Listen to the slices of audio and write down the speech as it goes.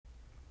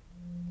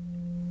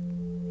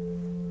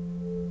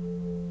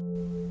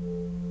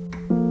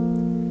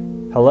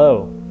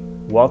Hello,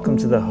 welcome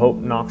to the Hope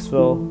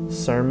Knoxville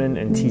Sermon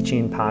and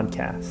Teaching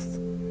Podcast.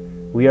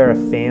 We are a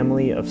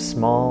family of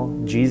small,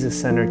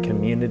 Jesus-centered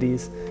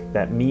communities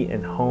that meet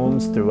in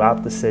homes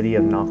throughout the city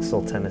of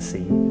Knoxville,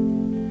 Tennessee.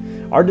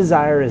 Our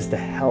desire is to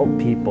help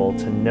people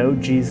to know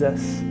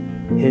Jesus,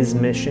 His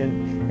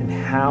mission, and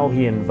how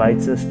He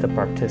invites us to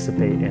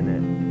participate in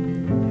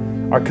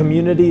it. Our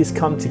communities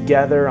come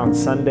together on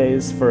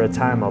Sundays for a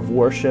time of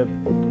worship,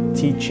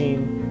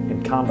 teaching,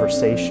 and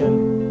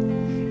conversation.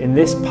 In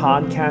this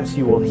podcast,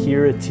 you will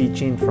hear a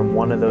teaching from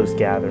one of those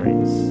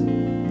gatherings.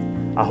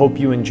 I hope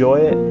you enjoy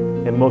it,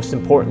 and most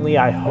importantly,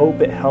 I hope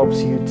it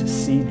helps you to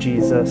see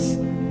Jesus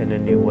in a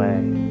new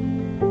way.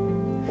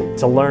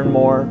 To learn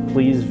more,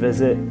 please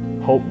visit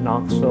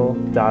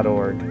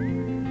hopeknoxville.org.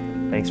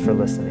 Thanks for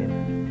listening.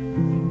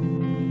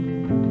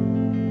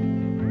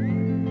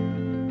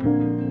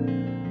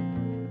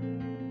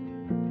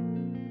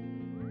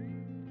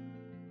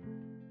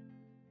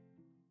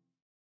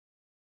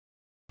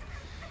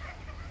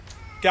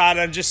 God,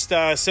 I'm just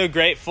so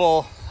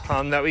grateful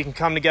that we can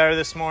come together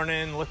this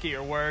morning, look at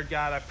your word.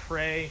 God, I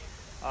pray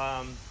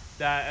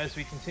that as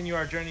we continue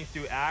our journey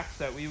through Acts,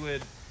 that we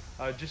would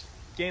just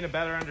gain a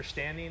better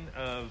understanding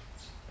of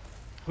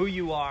who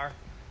you are,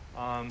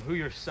 who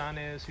your son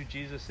is, who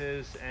Jesus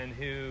is,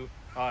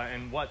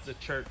 and what the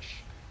church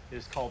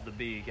is called to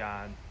be,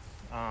 God.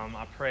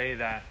 I pray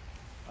that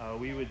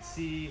we would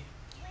see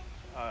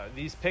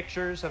these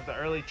pictures of the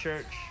early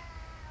church,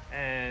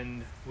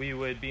 and we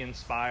would be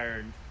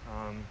inspired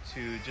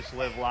to just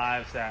live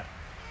lives that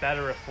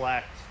better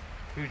reflect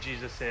who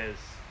Jesus is,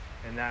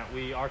 and that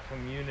our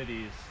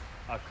communities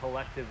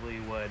collectively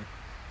would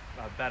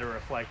better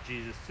reflect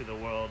Jesus to the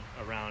world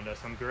around us.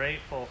 I'm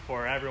grateful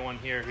for everyone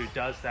here who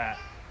does that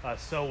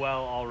so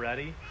well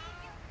already,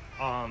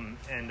 and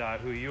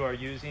who you are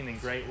using in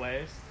great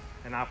ways.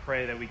 And I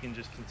pray that we can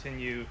just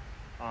continue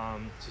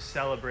to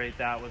celebrate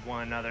that with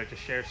one another, to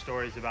share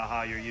stories about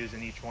how you're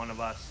using each one of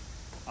us,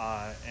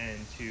 and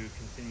to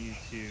continue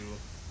to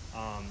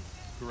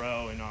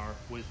grow in our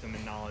wisdom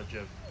and knowledge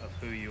of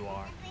who you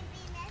are.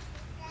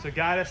 So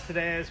guide us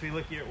today as we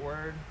look at your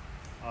word.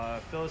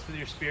 Fill us with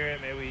your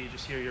spirit. May we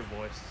just hear your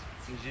voice.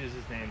 In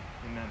Jesus' name,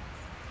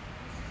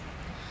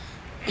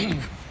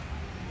 amen.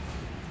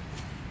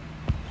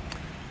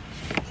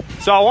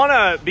 So I want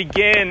to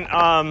begin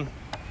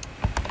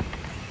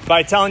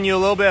by telling you a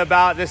little bit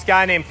about this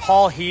guy named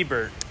Paul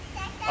Hebert.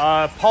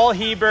 Paul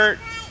Hebert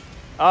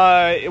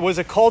was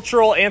a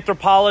cultural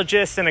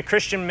anthropologist and a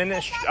Christian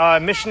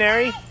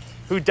missionary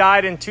who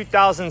died in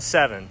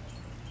 2007.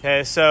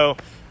 Okay, so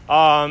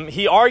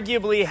he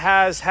arguably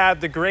has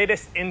had the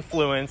greatest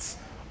influence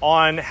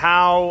on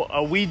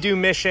how we do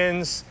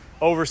missions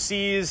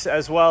overseas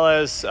as well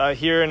as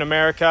here in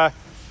America.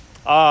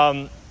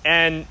 And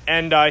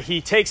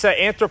he takes an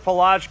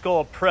anthropological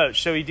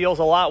approach. So he deals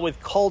a lot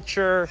with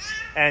culture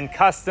and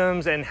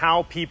customs and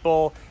how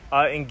people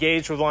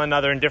engage with one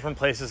another in different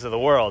places of the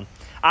world.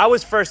 I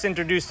was first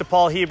introduced to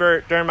Paul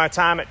Hebert during my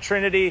time at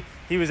Trinity.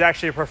 He was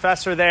actually a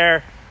professor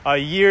there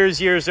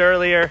years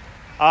earlier,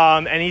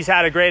 and he's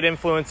had a great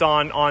influence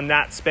on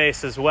that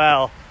space as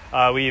well.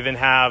 We even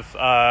have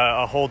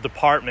a whole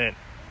department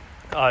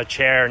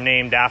chair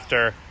named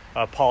after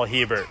Paul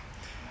Hebert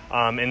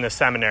in the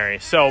seminary.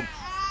 So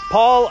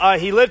Paul,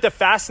 he lived a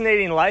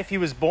fascinating life. He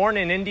was born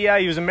in India.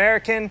 He was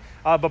American,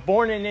 but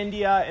born in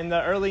India in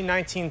the early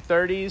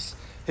 1930s.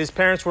 His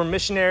parents were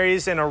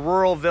missionaries in a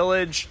rural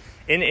village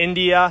in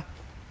India,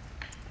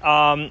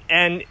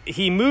 and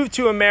he moved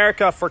to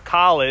America for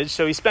college.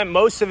 So he spent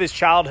most of his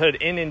childhood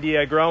in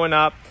India growing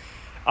up.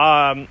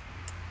 When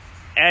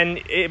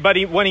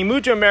he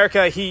moved to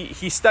America,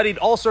 he studied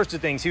all sorts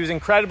of things. He was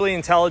incredibly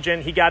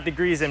intelligent. He got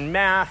degrees in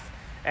math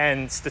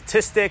and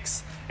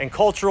statistics and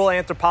cultural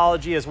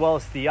anthropology, as well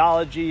as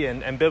theology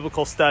and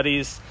biblical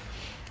studies.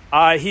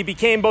 He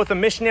became both a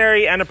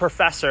missionary and a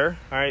professor.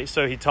 All right,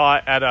 so he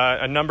taught at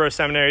a number of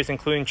seminaries,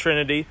 including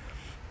Trinity.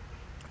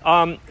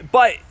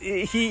 But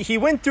he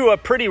went through a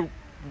pretty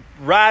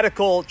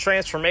radical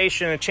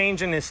transformation, a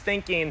change in his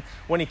thinking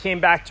when he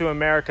came back to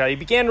America. He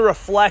began to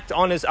reflect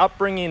on his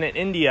upbringing in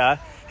India,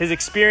 his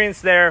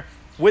experience there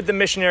with the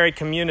missionary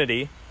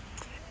community,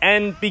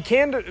 and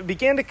began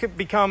to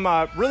become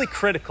really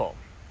critical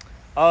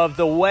of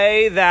the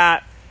way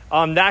that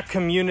that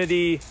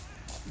community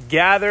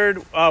gathered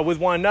with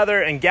one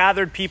another and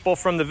gathered people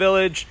from the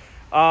village,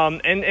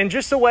 and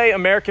just the way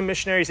American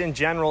missionaries in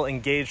general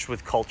engaged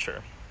with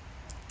culture.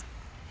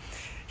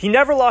 He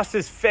never lost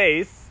his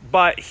faith,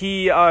 but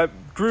he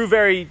grew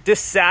very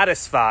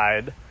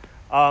dissatisfied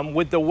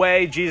with the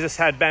way Jesus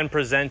had been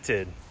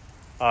presented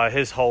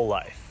his whole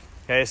life.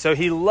 Okay, so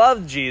he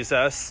loved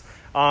Jesus.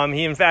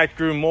 He, in fact,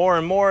 grew more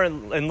and more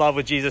in love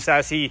with Jesus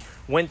as he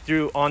went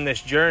through on this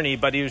journey,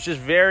 but he was just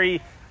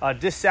very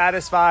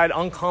dissatisfied,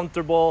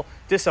 uncomfortable,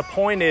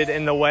 disappointed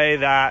in the way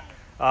that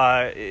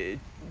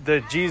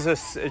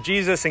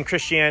Jesus and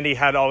Christianity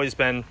had always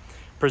been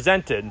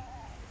presented.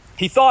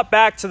 He thought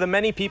back to the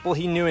many people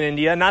he knew in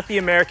India, not the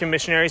American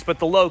missionaries, but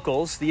the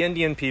locals, the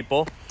Indian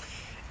people.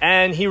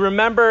 And he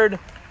remembered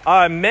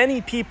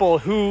many people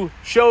who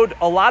showed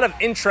a lot of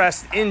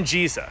interest in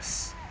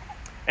Jesus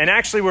and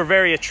actually were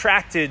very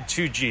attracted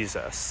to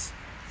Jesus.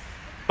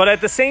 But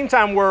at the same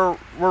time, were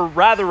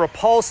rather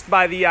repulsed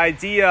by the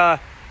idea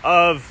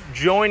of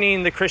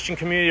joining the Christian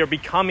community or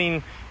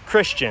becoming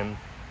Christian.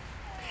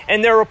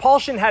 And their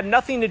repulsion had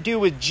nothing to do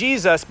with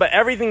Jesus, but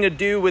everything to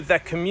do with the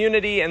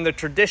community and the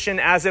tradition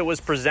as it was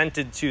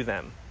presented to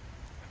them.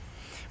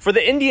 For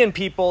the Indian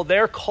people,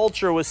 their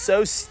culture was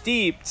so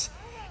steeped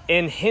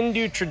in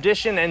Hindu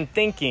tradition and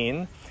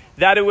thinking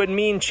that it would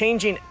mean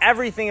changing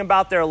everything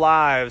about their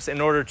lives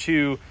in order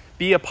to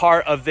be a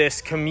part of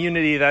this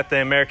community that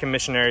the American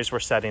missionaries were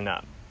setting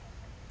up.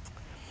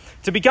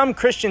 To become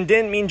Christian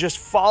didn't mean just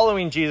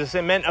following Jesus.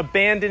 It meant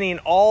abandoning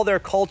all their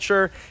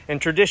culture and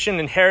tradition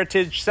and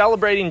heritage,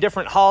 celebrating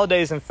different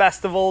holidays and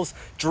festivals,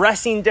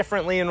 dressing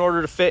differently in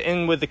order to fit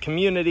in with the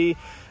community,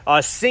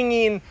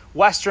 singing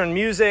Western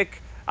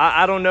music.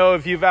 I don't know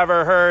if you've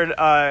ever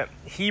heard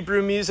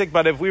Hebrew music,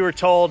 but if we were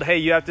told, hey,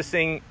 you have to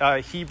sing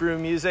Hebrew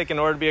music in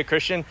order to be a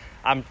Christian,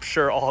 I'm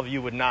sure all of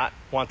you would not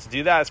want to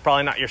do that. It's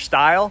probably not your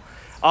style.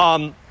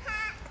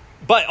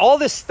 But all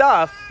this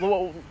stuff,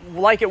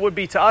 like it would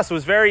be to us,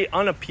 was very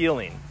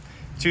unappealing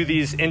to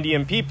these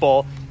Indian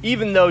people,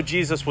 even though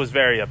Jesus was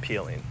very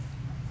appealing.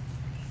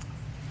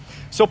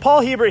 So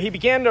Paul Hiebert, he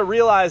began to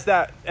realize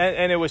that,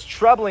 and it was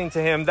troubling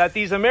to him, that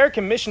these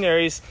American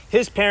missionaries,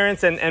 his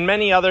parents and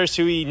many others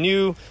who he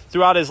knew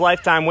throughout his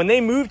lifetime, when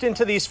they moved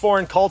into these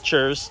foreign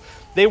cultures,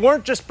 they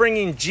weren't just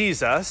bringing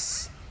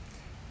Jesus,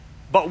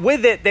 but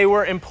with it, they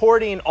were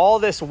importing all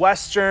this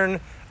Western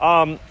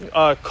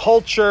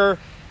culture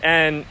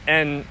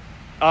and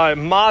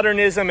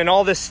modernism and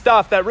all this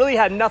stuff that really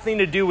had nothing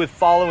to do with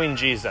following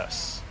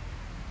Jesus.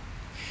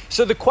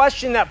 So the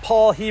question that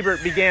Paul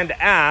Hiebert began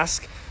to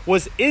ask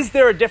was, is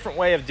there a different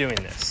way of doing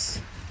this?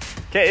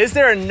 Okay, is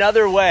there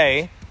another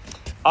way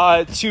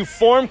to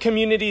form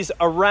communities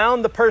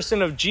around the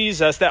person of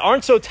Jesus that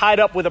aren't so tied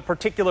up with a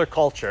particular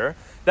culture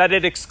that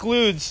it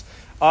excludes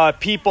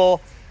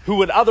people who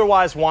would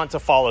otherwise want to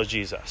follow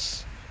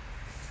Jesus?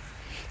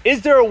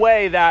 Is there a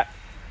way that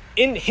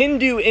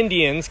Hindu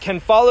Indians can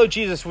follow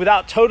Jesus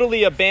without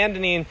totally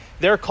abandoning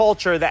their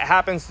culture that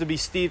happens to be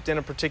steeped in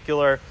a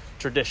particular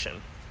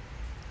tradition?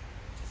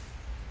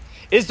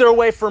 Is there a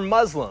way for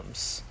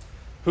Muslims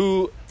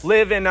who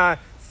live in a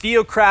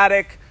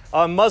theocratic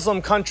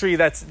Muslim country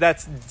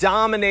that's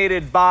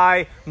dominated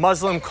by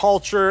Muslim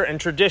culture and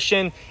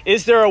tradition?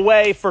 Is there a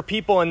way for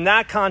people in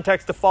that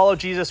context to follow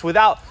Jesus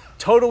without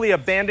totally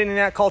abandoning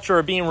that culture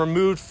or being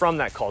removed from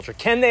that culture?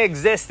 Can they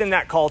exist in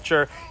that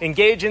culture,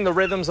 engage in the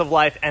rhythms of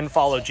life, and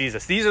follow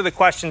Jesus? These are the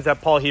questions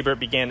that Paul Hiebert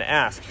began to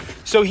ask.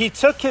 So he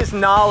took his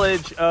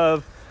knowledge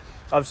of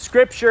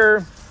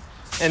Scripture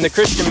and the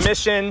Christian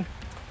mission,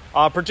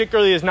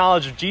 particularly his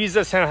knowledge of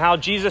Jesus and how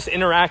Jesus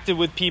interacted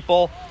with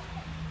people,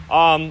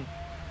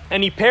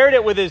 and he paired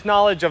it with his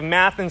knowledge of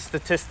math and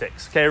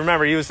statistics. Okay,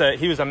 remember, he was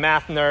a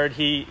math nerd.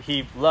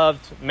 He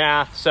loved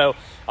math. So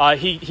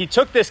he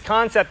took this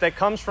concept that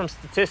comes from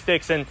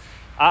statistics, and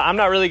I'm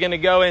not really going to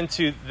go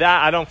into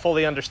that. I don't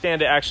fully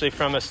understand it actually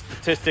from a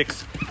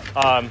statistics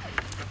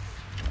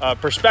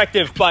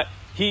perspective, but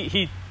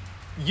he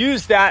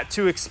used that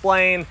to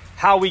explain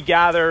how we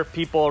gather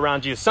people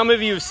around Jesus. Some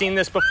of you have seen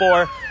this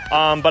before,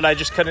 but I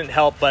just couldn't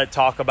help but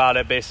talk about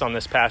it based on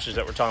this passage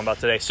that we're talking about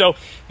today. So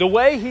the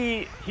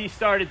way he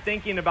started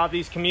thinking about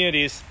these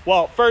communities,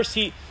 well, first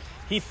he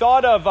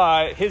thought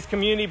of his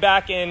community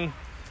back in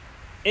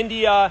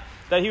India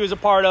that he was a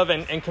part of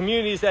and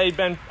communities that he'd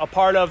been a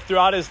part of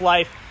throughout his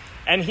life,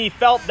 and he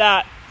felt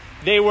that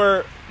they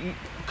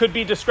could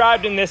be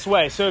described in this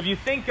way. So if you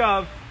think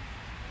of,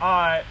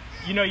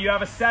 you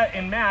have a set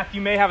in math,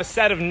 you may have a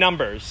set of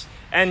numbers,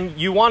 and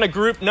you want to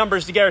group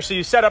numbers together, so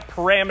you set up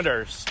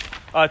parameters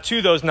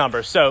to those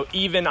numbers. So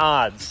even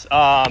odds,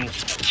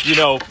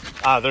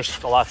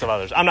 there's lots of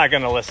others. I'm not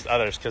going to list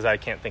others because I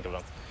can't think of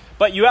them.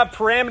 But you have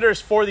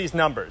parameters for these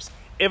numbers.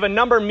 If a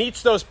number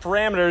meets those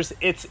parameters,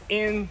 it's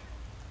in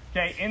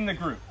the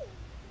group.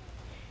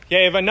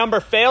 Okay, if a number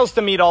fails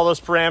to meet all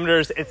those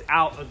parameters, it's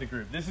out of the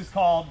group. This is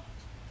called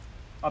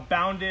a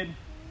bounded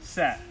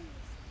set.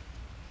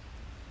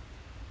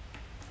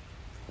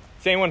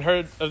 Has anyone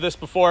heard of this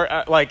before,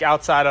 like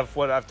outside of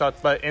what I've talked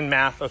about in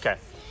math? Okay,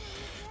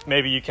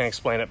 maybe you can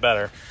explain it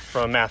better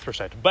from a math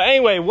perspective. But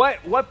anyway,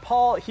 what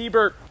Paul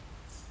Hiebert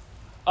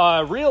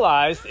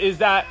realized is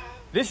that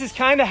this is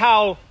kind of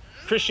how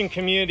Christian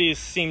communities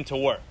seem to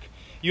work.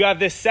 You have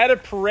this set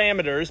of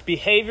parameters,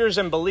 behaviors,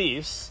 and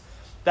beliefs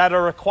that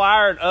are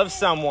required of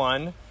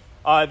someone.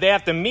 They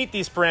have to meet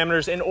these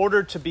parameters in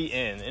order to be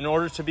in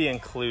order to be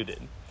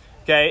included.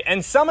 Okay,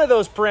 and some of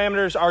those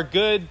parameters are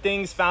good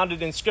things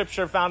founded in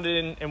Scripture,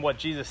 founded in what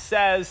Jesus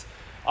says,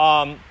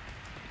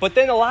 but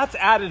then a lot's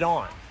added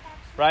on,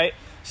 right?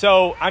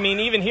 So, I mean,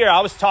 even here, I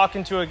was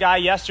talking to a guy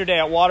yesterday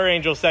at Water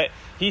Angels that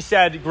he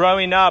said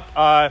growing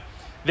up,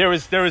 there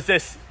was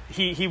this,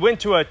 he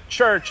went to a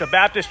church, a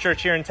Baptist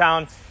church here in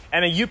town,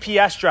 and a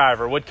UPS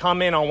driver would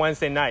come in on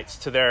Wednesday nights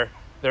to their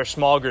their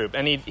small group.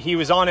 And he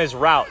was on his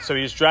route, so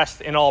he was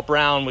dressed in all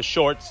brown with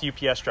shorts,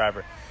 UPS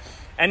driver.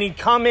 And he'd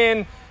come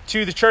in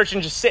to the church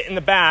and just sit in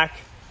the back.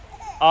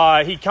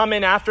 He'd come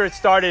in after it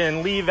started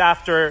and leave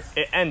after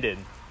it ended.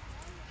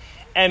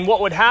 And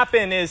what would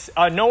happen is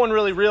no one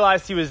really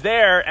realized he was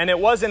there, and it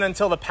wasn't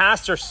until the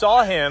pastor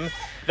saw him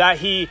that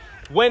he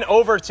went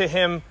over to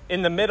him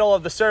in the middle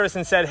of the service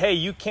and said, hey,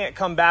 you can't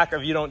come back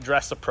if you don't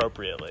dress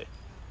appropriately.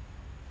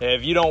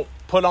 If you don't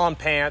put on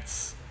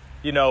pants,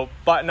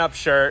 button-up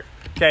shirt.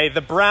 Okay,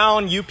 the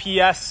brown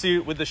UPS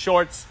suit with the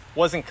shorts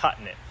wasn't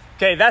cutting it.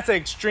 Okay, that's an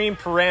extreme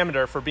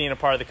parameter for being a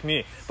part of the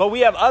community. But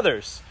we have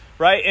others,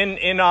 right?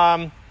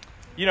 In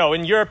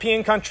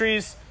European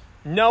countries,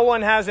 no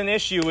one has an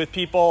issue with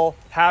people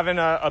having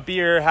a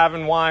beer,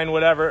 having wine,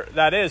 whatever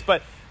that is.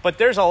 But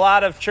there's a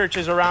lot of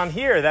churches around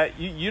here that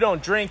you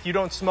don't drink, you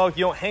don't smoke,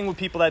 you don't hang with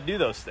people that do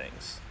those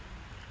things,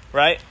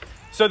 right?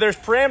 So there's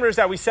parameters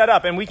that we set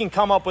up, and we can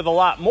come up with a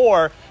lot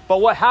more. But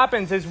what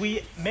happens is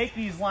we make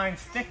these lines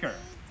thicker.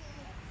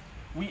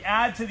 We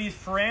add to these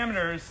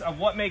parameters of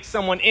what makes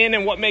someone in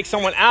and what makes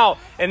someone out,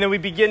 and then we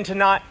begin to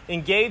not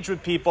engage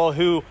with people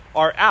who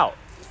are out.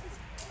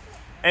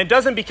 And it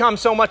doesn't become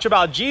so much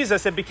about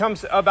Jesus, it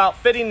becomes about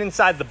fitting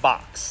inside the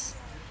box.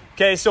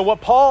 Okay, so what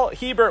Paul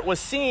Hebert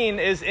was seeing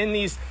is in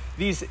these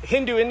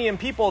Hindu Indian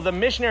people, the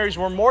missionaries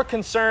were more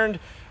concerned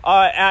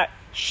at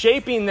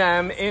shaping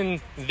them in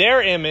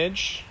their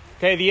image,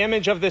 okay, the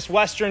image of this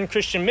Western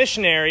Christian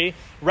missionary,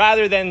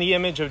 rather than the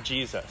image of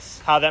Jesus,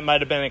 how that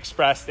might have been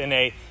expressed in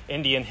a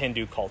Indian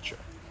Hindu culture.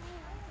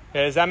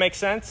 Okay, does that make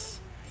sense?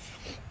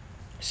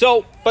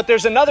 So, but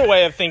there's another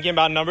way of thinking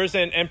about numbers,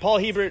 and Paul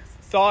Hebert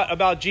thought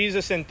about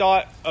Jesus and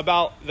thought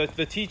about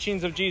the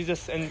teachings of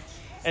Jesus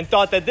and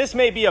thought that this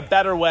may be a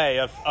better way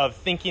of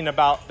thinking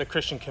about the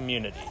Christian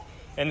community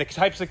and the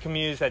types of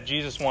communities that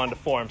Jesus wanted to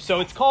form.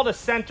 So it's called a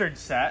centered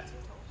set.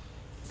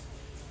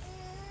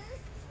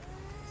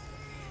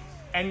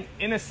 And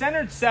in a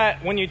centered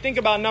set, when you think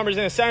about numbers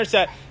in a centered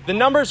set, the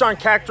numbers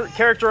aren't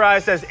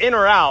characterized as in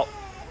or out,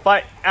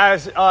 but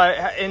as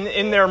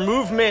in their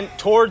movement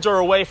towards or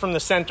away from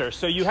the center.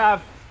 So you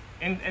have,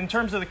 in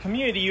terms of the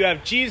community, you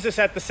have Jesus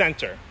at the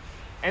center.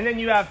 And then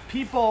you have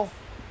people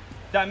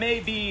that may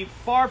be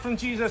far from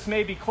Jesus,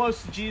 may be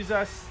close to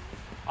Jesus,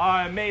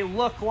 may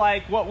look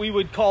like what we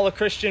would call a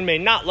Christian, may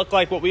not look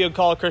like what we would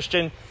call a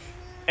Christian.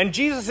 And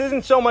Jesus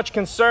isn't so much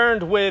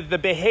concerned with the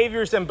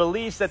behaviors and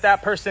beliefs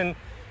that person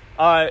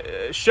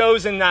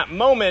shows in that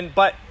moment,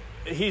 but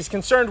he's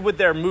concerned with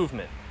their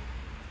movement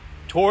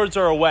towards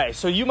or away.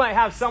 So you might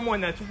have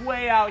someone that's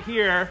way out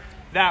here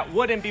that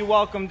wouldn't be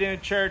welcomed in a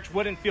church,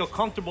 wouldn't feel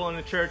comfortable in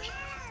a church,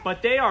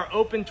 but they are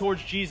open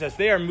towards Jesus.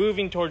 They are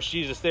moving towards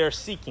Jesus. They are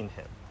seeking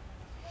him.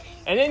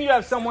 And then you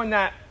have someone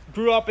that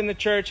grew up in the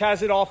church,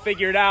 has it all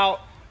figured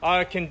out,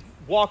 can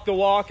walk the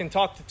walk and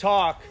talk the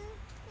talk,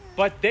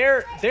 but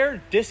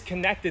they're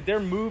disconnected. They're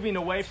moving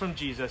away from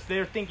Jesus.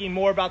 They're thinking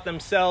more about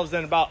themselves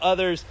than about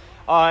others.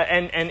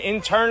 And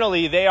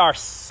internally, they are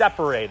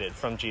separated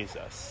from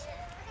Jesus.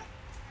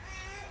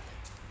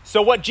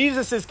 So what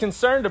Jesus is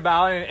concerned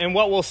about, and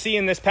what we'll see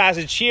in this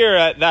passage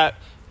here that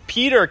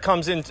Peter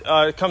comes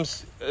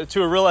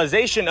to a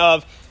realization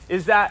of,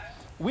 is that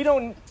we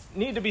don't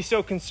need to be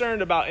so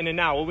concerned about in and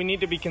out. What we need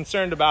to be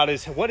concerned about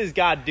is, what is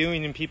God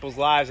doing in people's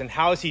lives, and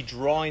how is he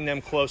drawing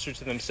them closer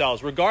to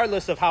themselves,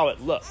 regardless of how it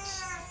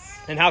looks?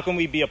 And how can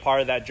we be a part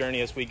of that journey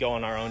as we go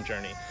on our own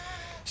journey?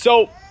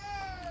 So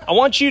I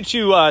want you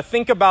to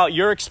think about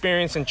your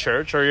experience in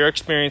church, or your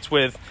experience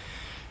with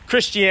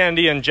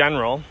Christianity in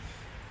general.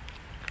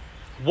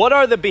 What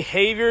are the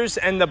behaviors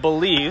and the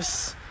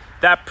beliefs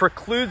that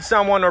preclude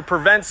someone or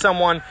prevent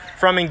someone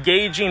from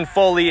engaging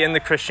fully in the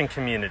Christian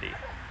community?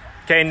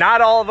 Okay,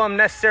 not all of them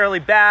necessarily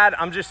bad.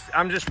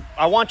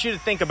 I want you to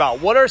think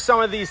about, what are some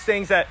of these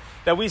things that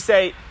we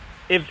say,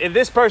 if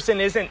this person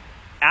isn't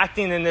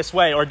acting in this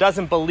way or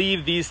doesn't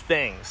believe these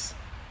things,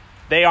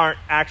 they aren't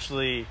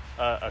actually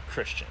a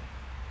Christian.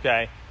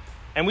 Okay,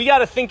 and we got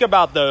to think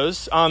about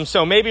those.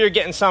 So maybe you're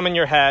getting some in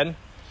your head.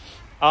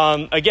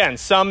 Again,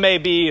 some may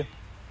be,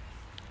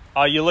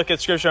 you look at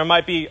scripture, it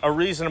might be a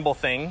reasonable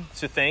thing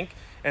to think,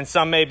 and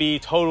some may be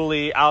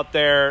totally out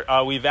there.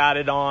 We've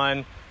added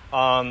on,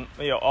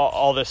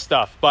 all this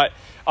stuff. But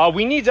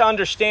we need to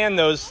understand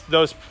those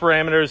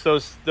parameters,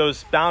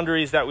 those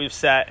boundaries that we've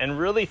set, and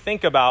really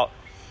think about,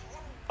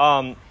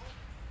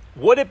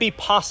 would it be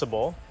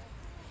possible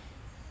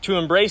to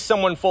embrace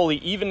someone fully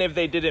even if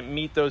they didn't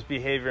meet those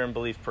behavior and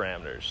belief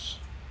parameters?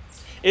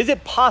 Is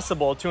it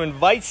possible to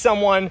invite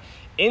someone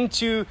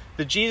into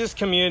the Jesus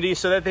community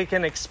so that they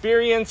can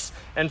experience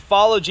and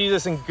follow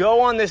Jesus and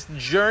go on this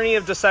journey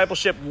of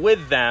discipleship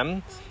with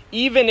them,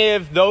 even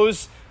if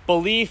those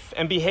belief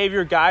and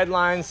behavior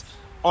guidelines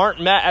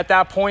aren't met at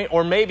that point,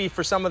 or maybe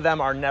for some of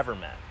them are never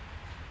met?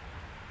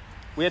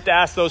 We have to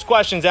ask those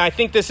questions. And I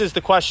think this is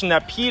the question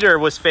that Peter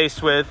was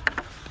faced with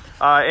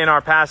in our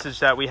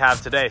passage that we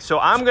have today. So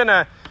I'm going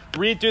to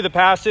read through the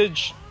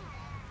passage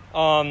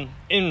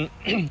in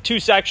two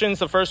sections.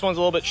 The first one's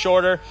a little bit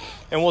shorter,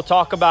 and we'll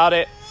talk about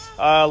it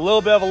A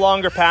little bit of a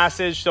longer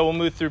passage, so we'll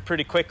move through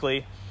pretty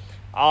quickly.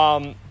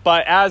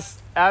 But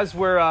as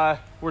we're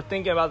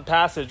thinking about the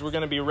passage, we're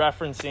going to be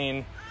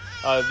referencing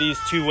these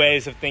two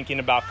ways of thinking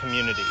about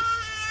communities.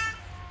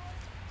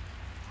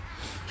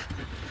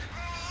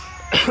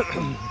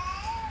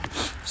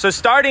 So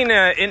starting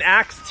in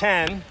Acts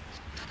 10,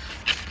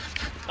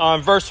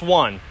 verse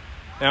 1,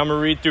 and I'm going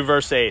to read through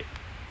verse 8.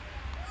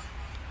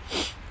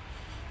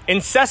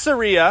 In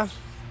Caesarea,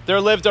 there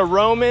lived a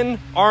Roman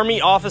army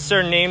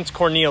officer named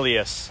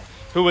Cornelius,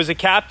 who was a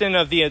captain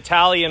of the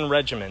Italian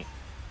regiment.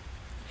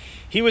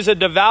 He was a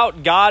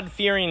devout,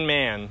 God-fearing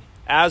man,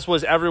 as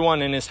was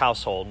everyone in his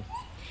household.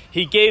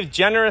 He gave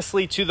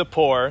generously to the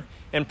poor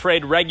and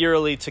prayed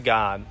regularly to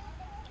God.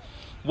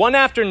 One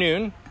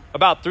afternoon,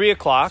 about 3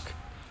 o'clock,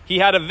 he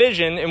had a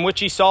vision in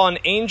which he saw an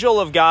angel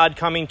of God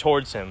coming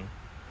towards him.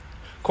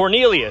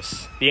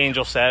 "Cornelius," the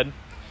angel said.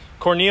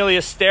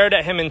 Cornelius stared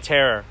at him in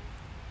terror.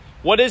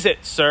 "What is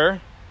it, sir?"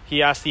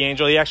 he asked the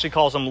angel. He actually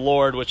calls him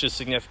Lord, which is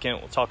significant.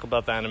 We'll talk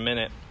about that in a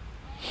minute.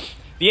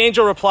 The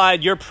angel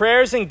replied, "Your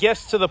prayers and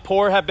gifts to the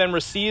poor have been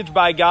received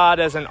by God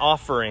as an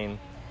offering.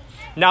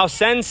 Now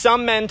send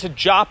some men to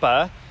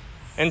Joppa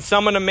and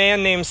summon a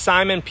man named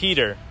Simon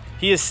Peter.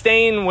 He is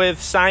staying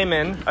with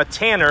Simon, a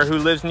tanner who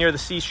lives near the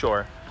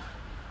seashore."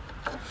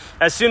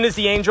 As soon as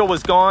the angel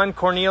was gone,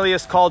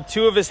 Cornelius called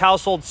 2 of his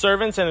household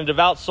servants and a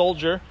devout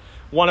soldier,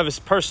 one of his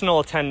personal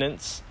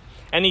attendants,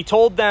 and he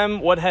told them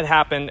what had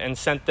happened and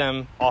sent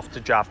them off to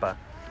Joppa.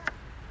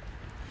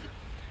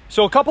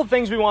 So a couple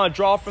things we want to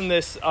draw from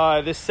this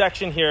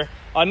section here.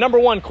 Number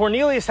one,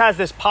 Cornelius has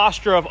this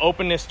posture of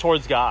openness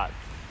towards God.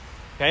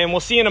 Okay, and we'll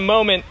see in a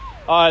moment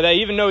that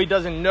even though he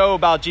doesn't know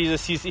about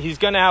Jesus, he's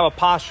going to have a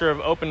posture of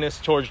openness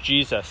towards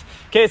Jesus.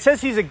 Okay, it says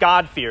he's a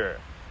God-fearer.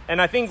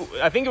 And I think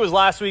it was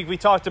last week we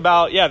talked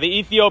about, the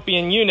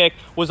Ethiopian eunuch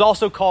was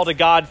also called a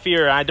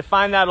God-fearer. I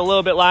defined that a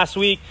little bit last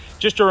week.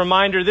 Just a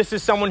reminder, this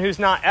is someone who's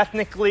not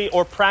ethnically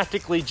or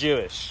practically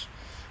Jewish.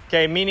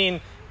 Okay, meaning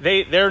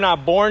they're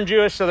not born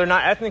Jewish, so they're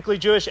not ethnically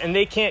Jewish, and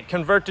they can't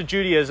convert to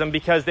Judaism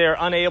because they're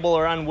unable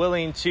or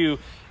unwilling to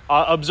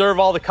observe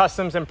all the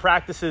customs and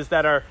practices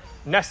that are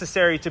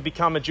necessary to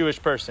become a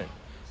Jewish person.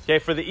 Okay,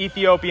 for the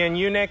Ethiopian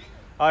eunuch,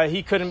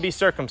 he couldn't be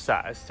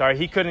circumcised.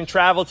 He couldn't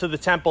travel to the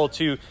temple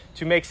to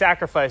make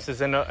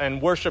sacrifices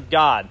and worship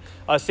God.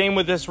 Same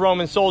with this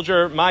Roman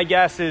soldier. My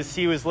guess is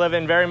he was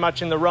living very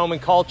much in the Roman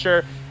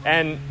culture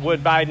and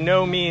would by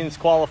no means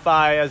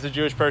qualify as a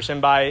Jewish person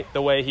by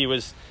the way he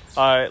was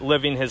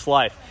living his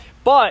life.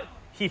 But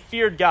he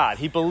feared God.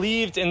 He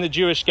believed in the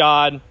Jewish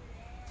God,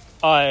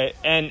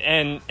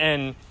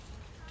 and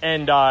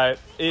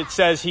it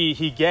says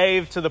he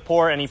gave to the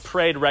poor and he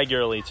prayed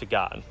regularly to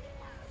God.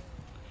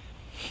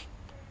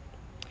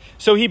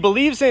 So he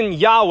believes in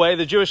Yahweh,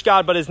 the Jewish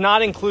God, but is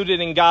not included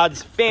in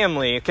God's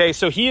family. Okay,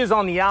 so he is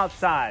on the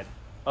outside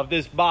of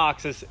this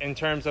box in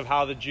terms of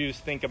how the Jews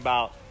think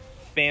about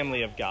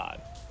family of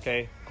God.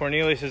 Okay,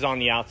 Cornelius is on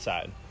the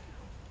outside.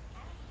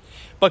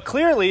 But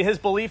clearly his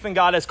belief in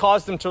God has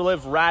caused him to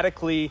live a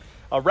radically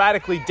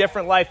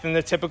different life than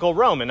the typical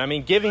Roman. I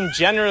mean, giving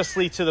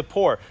generously to the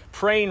poor,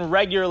 praying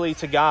regularly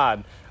to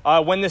God.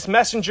 When this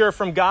messenger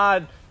from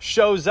God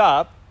shows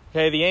up,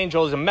 okay, the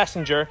angel is a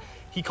messenger,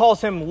 he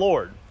calls him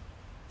Lord.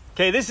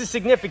 Okay, this is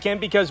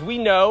significant because we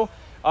know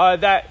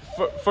that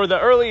for the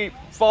early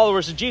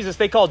followers of Jesus,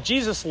 they called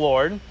Jesus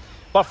Lord.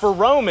 But for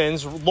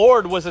Romans,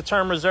 Lord was a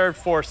term reserved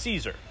for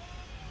Caesar.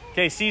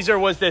 Okay, Caesar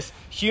was this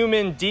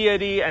human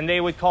deity, and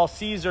they would call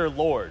Caesar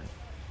Lord.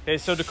 Okay,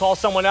 so to call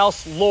someone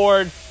else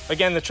Lord,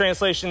 again, the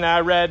translation that I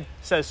read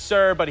says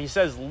sir, but he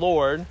says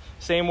Lord.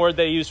 Same word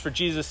they used for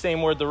Jesus,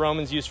 same word the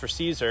Romans used for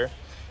Caesar.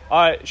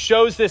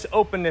 Shows this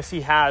openness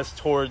he has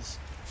towards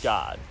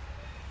God.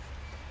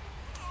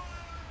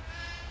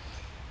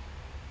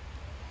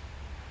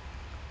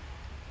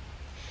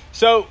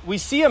 So we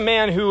see a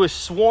man who was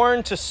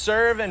sworn to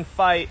serve and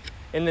fight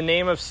in the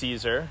name of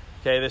Caesar.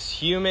 Okay, this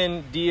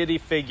human deity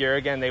figure.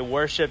 Again, they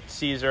worshipped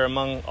Caesar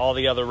among all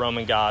the other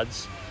Roman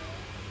gods.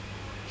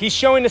 He's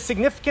showing a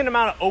significant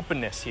amount of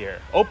openness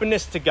here,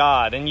 openness to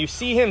God. And you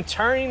see him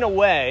turning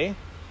away,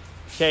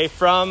 okay,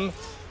 from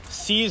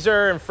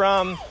Caesar and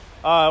from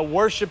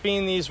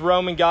worshiping these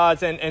Roman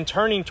gods and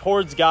turning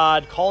towards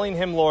God, calling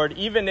him Lord,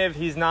 even if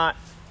he's not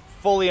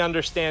fully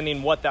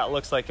understanding what that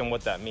looks like and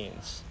what that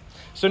means.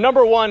 So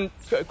number one,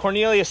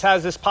 Cornelius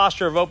has this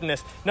posture of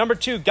openness. Number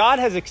two, God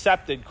has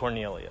accepted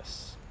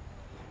Cornelius,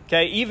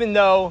 okay, even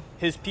though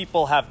his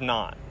people have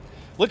not.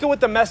 Look at what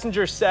the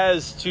messenger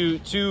says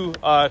to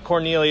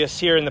Cornelius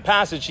here in the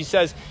passage. He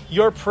says,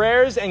 "Your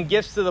prayers and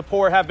gifts to the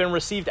poor have been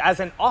received as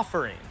an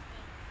offering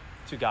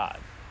to God."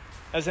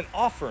 As an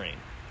offering,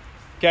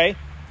 okay?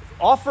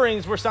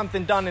 Offerings were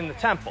something done in the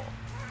temple.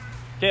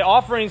 Okay,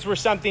 offerings were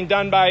something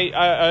done by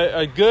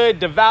a good,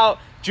 devout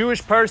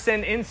Jewish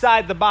person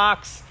inside the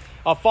box,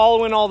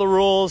 following all the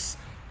rules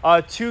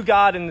to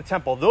God in the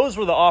temple. Those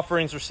were the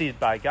offerings received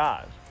by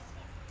God.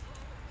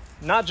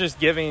 not just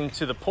giving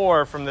to the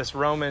poor from this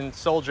Roman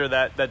soldier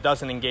that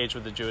doesn't engage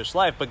with the Jewish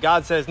life, but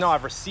God says, no,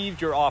 I've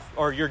received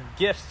your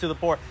gifts to the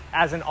poor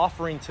as an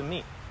offering to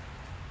me.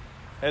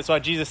 That's why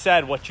Jesus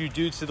said, what you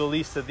do to the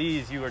least of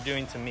these, you are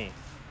doing to me.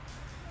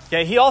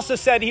 Okay, he also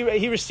said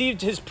he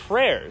received his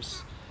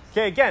prayers.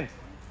 Okay, again,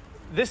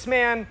 this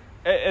man,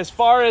 as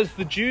far as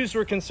the Jews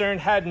were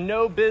concerned, had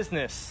no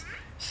business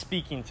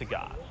speaking to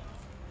God.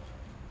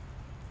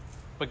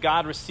 But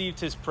God received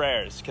his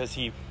prayers because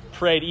he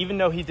prayed, even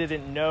though he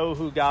didn't know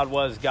who God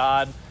was,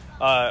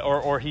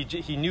 or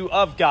he knew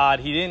of God.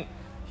 He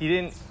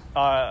didn't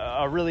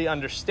really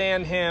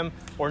understand him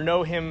or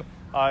know him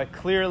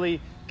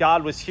clearly.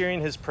 God was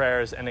hearing his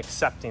prayers and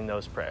accepting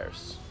those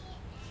prayers.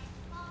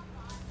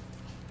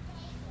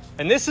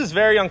 And this is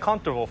very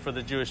uncomfortable for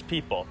the Jewish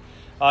people.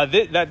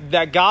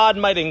 That God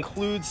might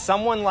include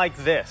someone like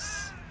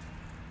this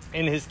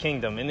in his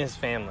kingdom, in his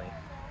family.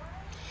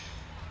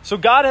 So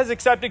God has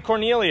accepted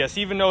Cornelius,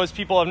 even though his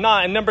people have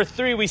not. And number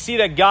 3, we see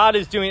that God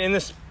is doing, in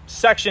this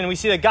section, we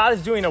see that God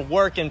is doing a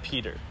work in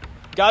Peter.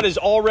 God is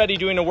already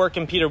doing a work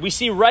in Peter. We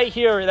see right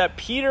here that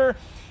Peter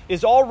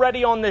is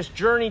already on this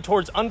journey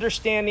towards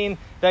understanding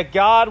that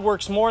God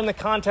works more in the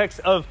context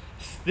of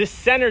this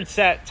centered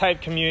set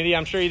type community.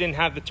 I'm sure he didn't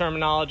have the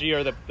terminology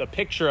or the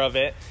picture of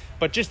it,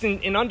 but just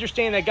in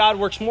understanding that God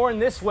works more in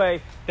this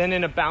way than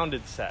in a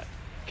bounded set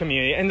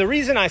community. And the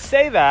reason I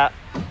say that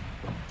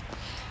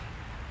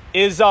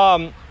is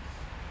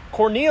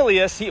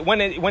Cornelius,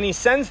 when he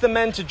sends the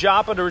men to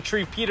Joppa to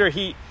retrieve Peter,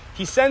 he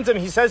sends him,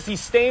 he says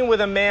he's staying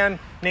with a man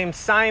named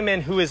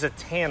Simon who is a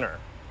tanner.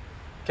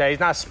 Okay,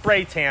 he's not a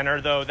spray tanner,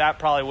 though that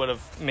probably would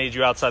have made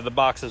you outside the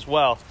box as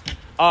well.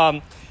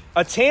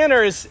 A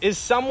tanner is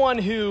someone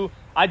who,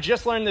 I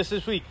just learned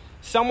this week,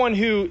 someone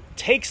who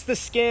takes the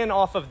skin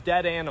off of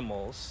dead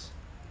animals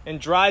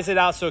and dries it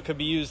out so it could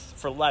be used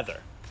for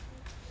leather.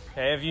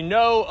 Okay, if you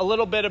know a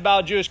little bit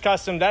about Jewish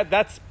custom,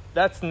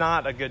 that's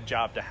not a good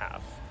job to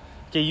have.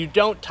 Okay, you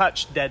don't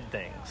touch dead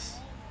things.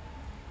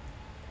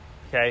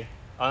 Okay,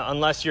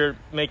 unless you're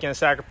making a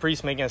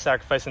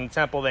sacrifice in the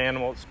temple, the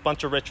animal, a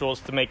bunch of rituals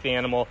to make the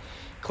animal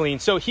clean.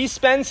 So he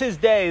spends his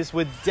days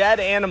with dead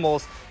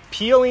animals,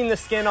 peeling the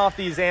skin off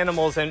these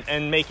animals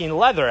and making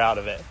leather out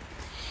of it.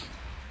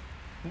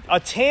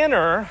 A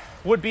tanner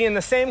would be in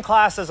the same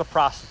class as a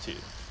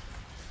prostitute,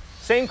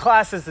 same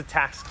class as the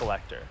tax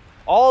collector.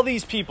 All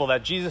these people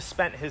that Jesus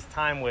spent his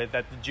time with,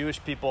 that the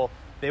Jewish people,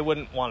 they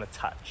wouldn't want to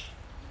touch.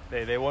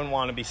 They wouldn't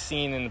want to be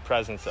seen in the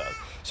presence of.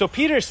 So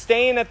Peter's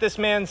staying at this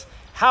man's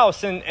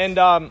house,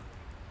 and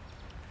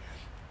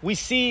we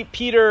see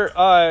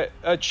Peter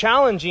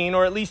challenging,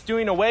 or at least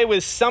doing away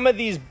with, some of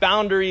these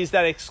boundaries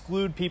that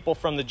exclude people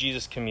from the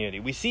Jesus community.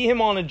 We see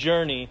him on a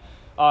journey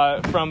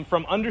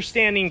from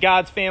understanding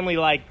God's family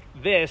like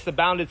this, the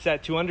bounded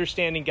set, to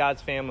understanding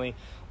God's family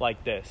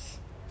like this,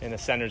 in a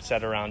centered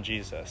set around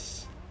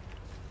Jesus.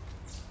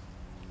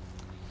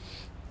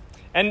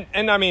 And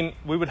I mean,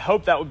 we would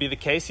hope that would be the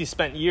case. He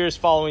spent years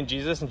following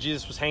Jesus, and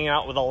Jesus was hanging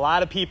out with a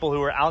lot of people who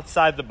were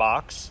outside the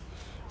box,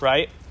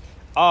 right?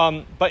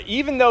 But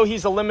even though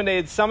he's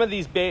eliminated some of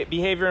these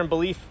behavior and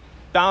belief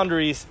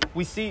boundaries,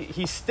 we see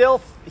he's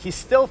still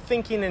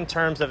thinking in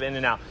terms of in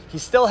and out. He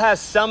still has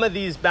some of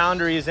these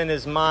boundaries in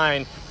his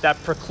mind that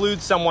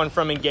preclude someone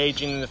from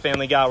engaging in the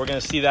family of God. We're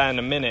going to see that in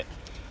a minute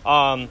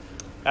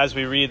as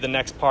we read the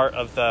next part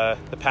of the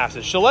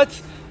passage. So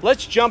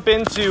let's jump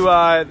into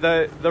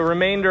the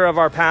remainder of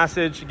our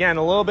passage. Again,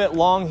 a little bit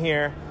long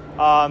here,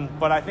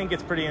 but I think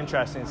it's pretty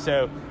interesting.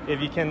 So if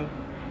you can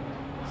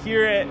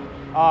hear it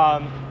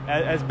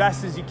as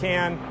best as you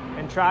can,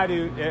 and try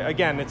to,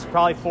 again, it's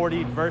probably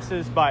 40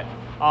 verses, but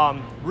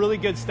really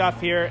good stuff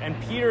here. And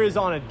Peter is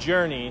on a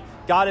journey.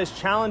 God is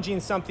challenging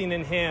something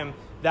in him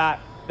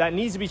that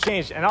needs to be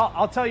changed. And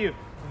I'll tell you,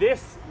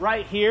 this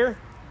right here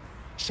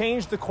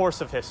changed the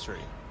course of history.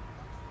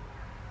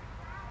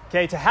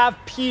 Okay, to have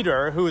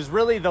Peter, who is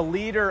really the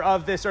leader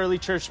of this early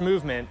church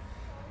movement,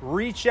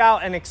 reach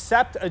out and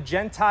accept a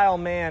Gentile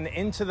man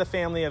into the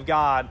family of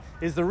God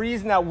is the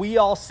reason that we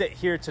all sit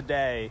here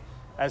today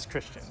as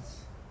Christians.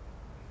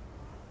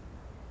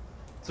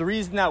 It's the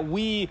reason that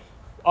we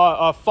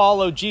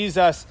follow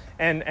Jesus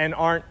and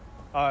aren't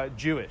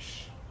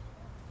Jewish.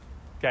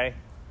 Okay,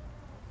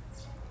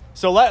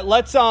 so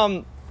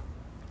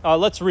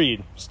let's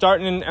read,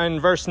 starting in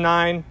verse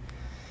 9.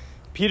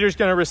 Peter's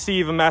going to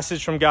receive a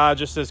message from God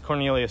just as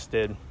Cornelius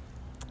did.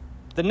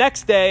 The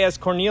next day, as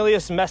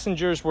Cornelius'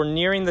 messengers were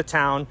nearing the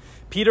town,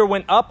 Peter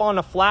went up on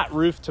a flat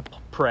roof to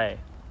pray.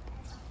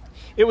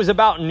 It was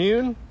about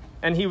noon,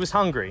 and he was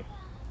hungry.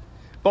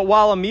 But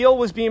while a meal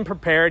was being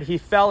prepared, he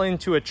fell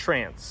into a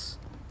trance.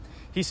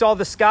 He saw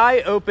the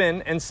sky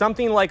open, and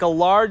something like a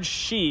large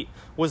sheet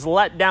was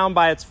let down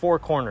by its four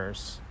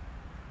corners.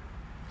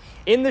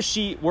 In the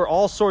sheet were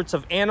all sorts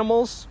of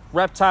animals,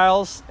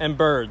 reptiles, and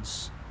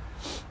birds.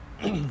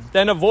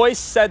 Then a voice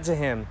said to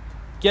him,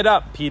 "Get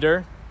up,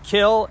 Peter,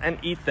 kill and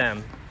eat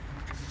them."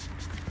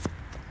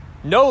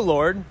 "No,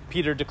 Lord,"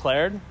 Peter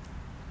declared.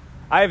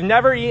 "I have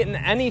never eaten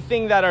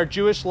anything that our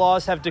Jewish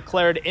laws have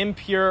declared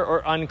impure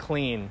or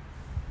unclean."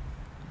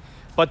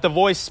 But the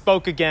voice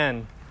spoke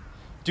again,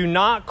 "Do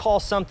not call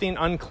something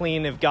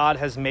unclean if God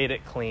has made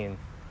it clean."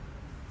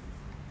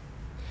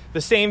 The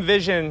same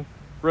vision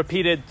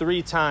repeated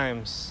 3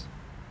 times.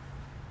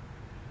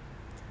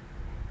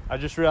 I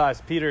just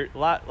realized Peter,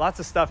 lots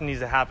of stuff needs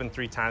to happen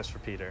 3 times for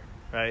Peter,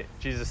 right?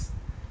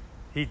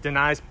 He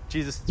denies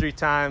Jesus 3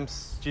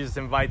 times. Jesus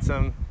invites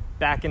him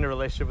back into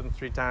relationship with him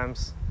 3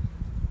 times.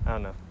 I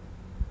don't know.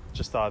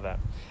 Just thought of that.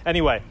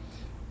 Anyway,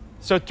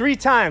 so 3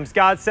 times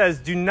God says,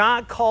 "Do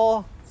not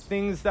call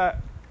things that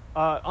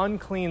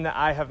unclean that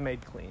I have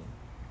made clean."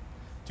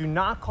 Do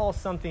not call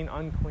something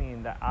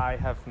unclean that I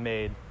have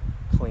made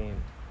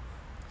clean.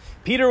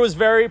 Peter was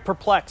very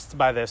perplexed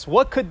by this.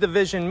 What could the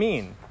vision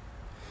mean?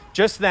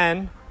 Just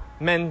then,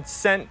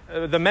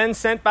 the men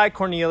sent by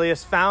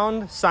Cornelius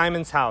found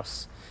Simon's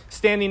house.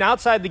 Standing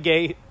outside the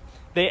gate,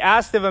 they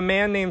asked if a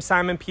man named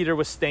Simon Peter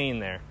was staying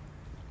there.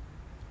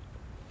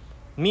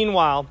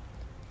 Meanwhile,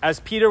 as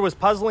Peter was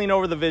puzzling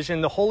over the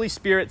vision, the Holy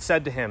Spirit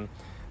said to him,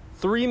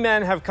 "3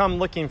 men have come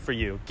looking for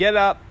you. Get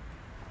up,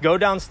 go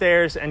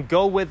downstairs, and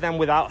go with them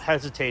without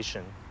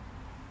hesitation.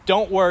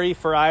 Don't worry,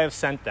 for I have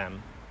sent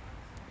them."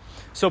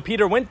 So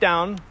Peter went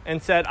down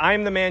and said, "I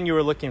am the man you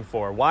are looking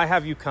for. Why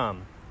have you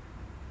come?"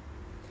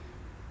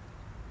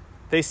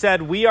 They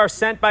said, "We are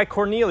sent by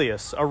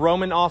Cornelius, a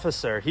Roman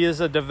officer. He is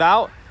a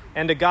devout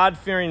and a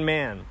God-fearing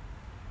man,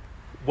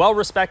 well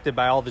respected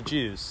by all the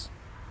Jews.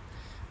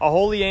 A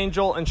holy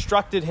angel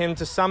instructed him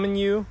to summon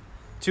you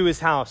to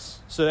his house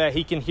so that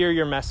he can hear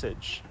your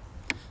message."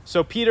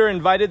 So Peter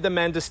invited the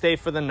men to stay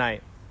for the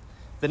night.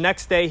 The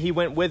next day he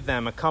went with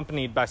them,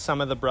 accompanied by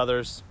some of the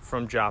brothers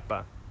from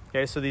Joppa.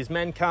 Okay, so these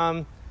men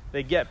come,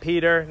 they get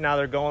Peter. Now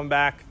they're going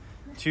back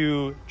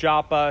to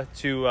Joppa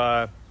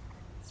to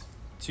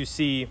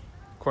see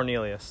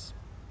Cornelius.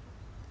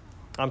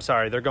 I'm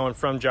sorry, they're going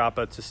from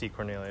Joppa to see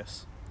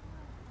Cornelius,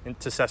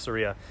 into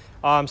Caesarea.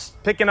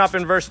 Picking up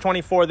in verse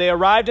 24, they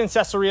arrived in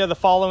Caesarea the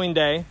following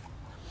day,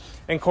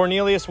 and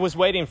Cornelius was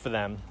waiting for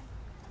them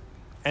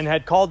and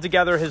had called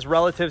together his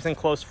relatives and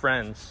close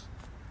friends.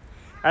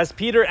 As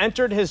Peter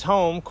entered his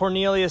home,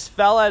 Cornelius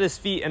fell at his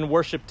feet and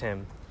worshipped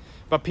him.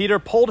 But Peter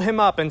pulled him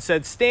up and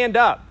said, "Stand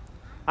up.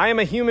 I am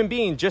a human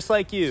being just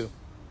like you."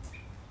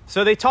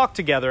 So they talked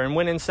together and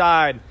went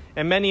inside,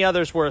 and many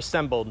others were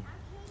assembled.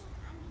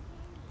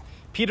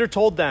 Peter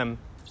told them,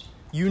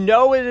 "You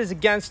know it is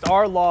against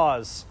our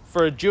laws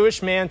for a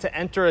Jewish man to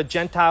enter a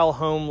Gentile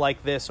home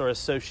like this or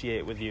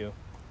associate with you.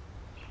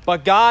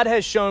 But God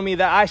has shown me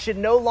that I should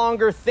no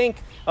longer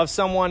think of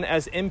someone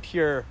as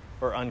impure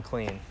or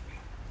unclean.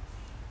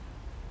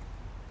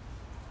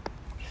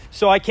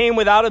 So I came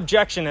without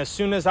objection as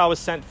soon as I was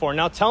sent for.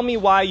 Now tell me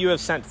why you have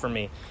sent for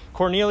me."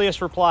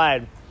 Cornelius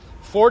replied,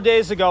 4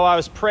 days ago I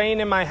was praying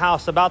in my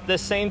house about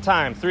this same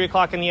time, 3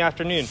 o'clock in the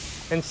afternoon,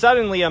 and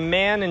suddenly a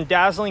man in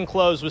dazzling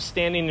clothes was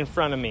standing in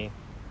front of me.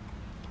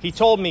 He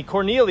told me,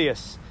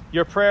 'Cornelius,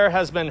 your prayer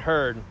has been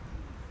heard,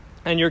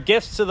 and your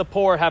gifts to the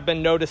poor have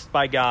been noticed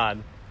by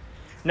God.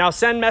 Now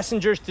send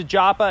messengers to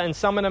Joppa and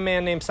summon a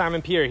man named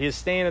Simon Peter. He is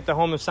staying at the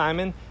home of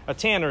Simon, a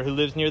tanner who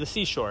lives near the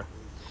seashore.'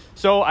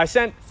 So I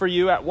sent for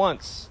you at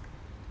once,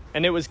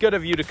 and it was good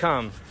of you to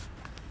come.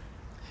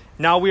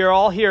 Now we are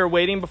all here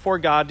waiting before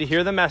God to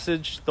hear the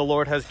message the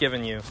Lord has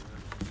given you."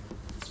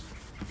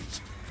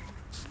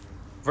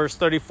 Verse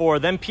 34,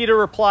 then Peter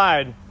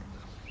replied,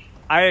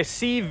 I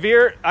see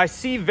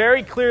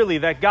very clearly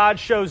that God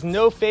shows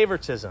no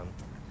favoritism.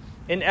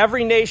 In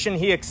every nation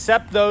he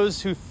accepts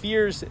those who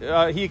fear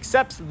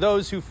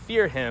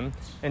him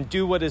and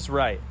do what is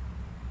right.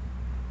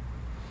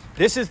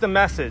 This is the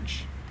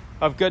message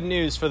of good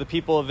news for the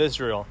people of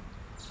Israel,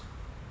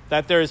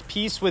 that there is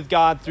peace with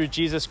God through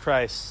Jesus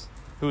Christ,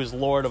 who is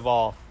Lord of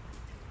all.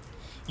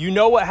 You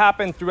know what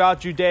happened throughout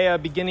Judea,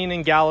 beginning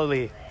in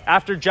Galilee,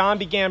 after John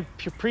began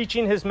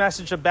preaching his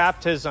message of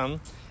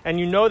baptism, and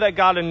you know that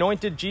God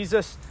anointed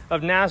Jesus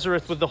of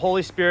Nazareth with the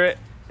Holy Spirit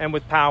and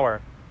with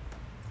power.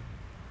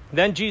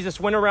 Then Jesus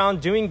went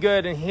around doing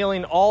good and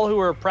healing all who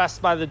were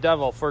oppressed by the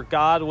devil, for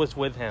God was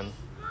with him.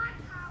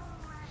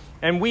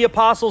 And we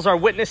apostles are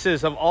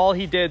witnesses of all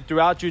he did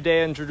throughout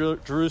Judea and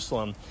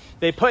Jerusalem.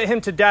 They put him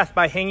to death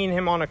by hanging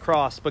him on a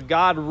cross, but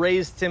God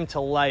raised him to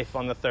life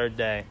on the 3rd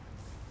day.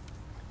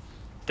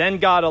 Then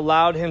God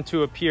allowed him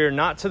to appear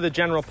not to the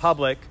general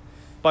public,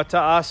 but to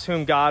us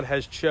whom God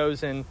has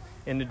chosen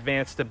in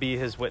advance to be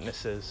his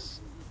witnesses.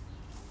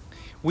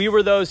 We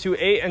were those who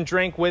ate and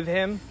drank with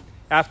him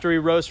after he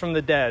rose from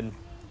the dead.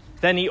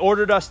 Then he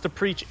ordered us to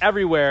preach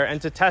everywhere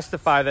and to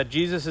testify that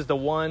Jesus is the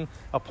one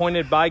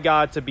appointed by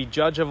God to be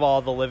judge of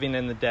all the living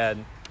and the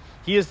dead.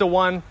 He is the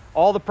one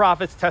all the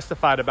prophets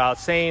testified about,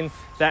 saying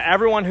that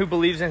everyone who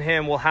believes in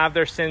him will have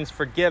their sins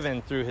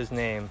forgiven through his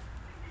name.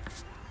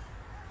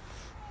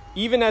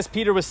 Even as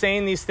Peter was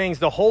saying these things,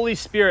 the Holy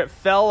Spirit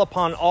fell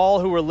upon all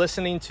who were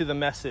listening to the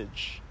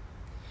message.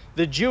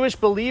 The Jewish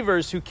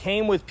believers who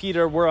came with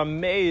Peter were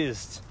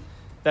amazed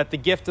that the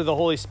gift of the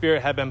Holy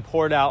Spirit had been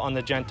poured out on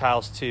the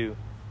Gentiles too.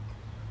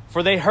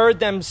 For they heard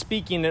them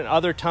speaking in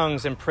other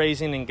tongues and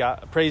praising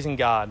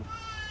God.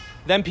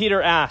 Then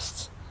Peter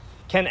asked,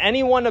 Can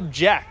anyone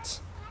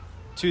object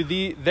to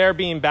their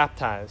being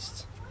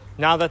baptized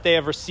now that they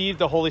have received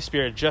the Holy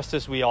Spirit just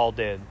as we all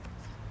did?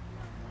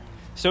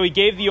 So he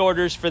gave the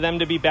orders for them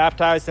to be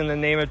baptized in the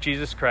name of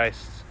Jesus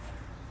Christ.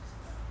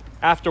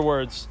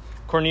 Afterwards,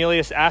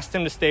 Cornelius asked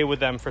him to stay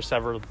with them for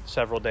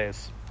several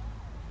days.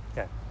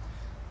 Okay.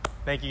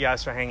 Thank you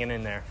guys for hanging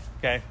in there.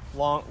 Okay.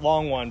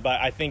 Long one,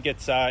 but I think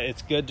it's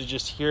good to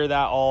just hear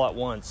that all at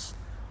once.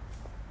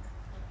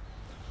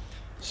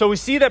 So we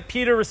see that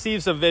Peter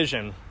receives a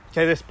vision.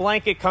 Okay, this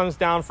blanket comes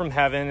down from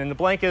heaven, and the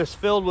blanket is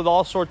filled with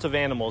all sorts of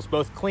animals,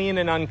 both clean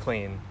and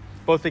unclean,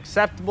 both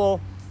acceptable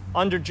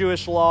under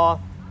Jewish law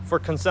for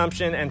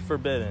consumption and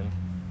forbidden.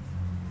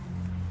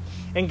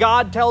 And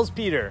God tells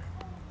Peter,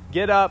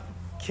 get up,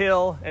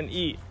 kill, and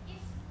eat.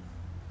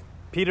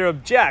 Peter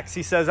objects.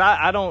 He says,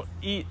 I don't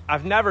eat.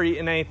 I've never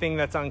eaten anything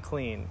that's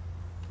unclean.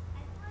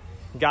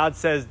 God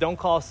says, don't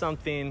call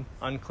something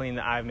unclean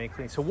that I've made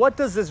clean. So what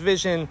does this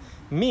vision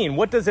mean?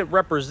 What does it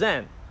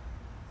represent?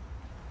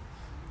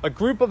 A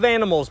group of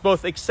animals,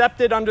 both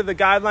accepted under the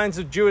guidelines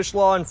of Jewish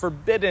law and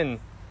forbidden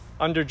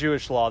under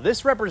Jewish law.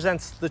 This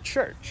represents the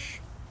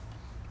church.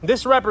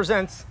 This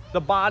represents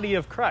the body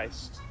of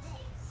Christ.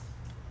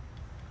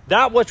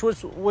 That which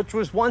was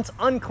once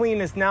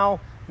unclean is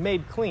now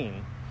made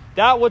clean.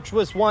 That which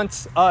was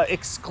once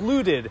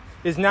excluded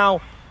is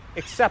now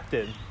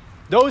accepted.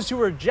 Those who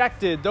were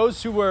rejected,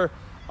 those who were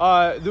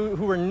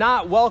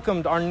not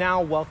welcomed are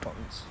now welcomed.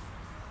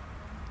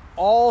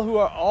 All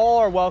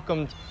are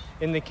welcomed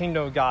in the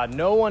kingdom of God.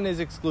 No one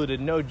is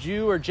excluded. No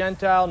Jew or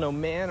Gentile, no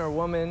man or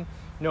woman,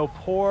 no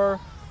poor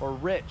or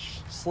rich,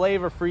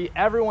 slave or free.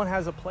 Everyone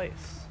has a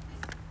place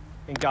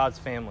in God's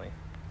family.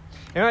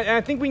 And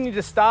I think we need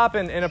to stop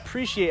and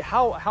appreciate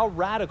how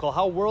radical,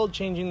 how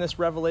world-changing this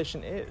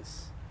revelation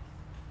is.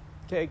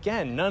 Okay,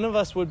 again, none of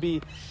us would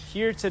be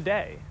here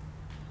today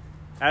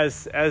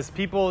as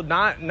people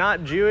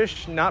not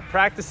Jewish, not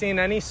practicing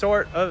any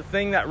sort of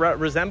thing that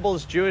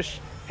resembles Jewish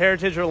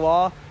heritage or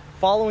law,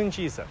 following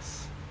Jesus.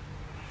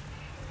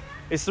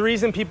 It's the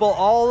reason people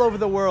all over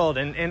the world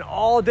and in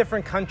all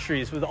different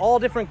countries with all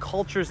different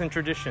cultures and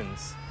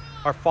traditions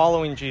are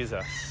following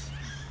Jesus.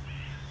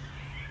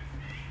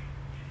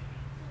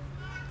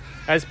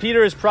 As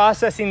Peter is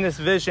processing this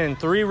vision,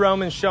 3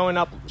 Romans show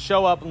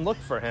up and look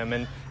for him,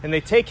 and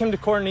they take him to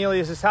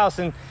Cornelius' house.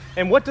 And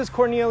what does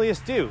Cornelius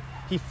do?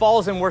 He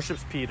falls and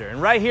worships Peter.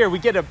 And right here we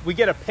get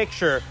a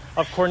picture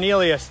of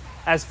Cornelius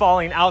as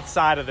falling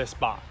outside of this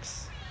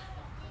box.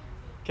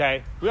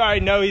 Okay, we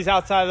already know he's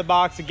outside of the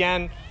box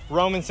again.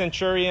 Roman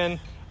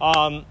centurion,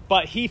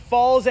 but he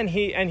falls and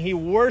he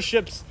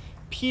worships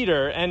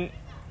Peter, and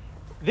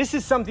this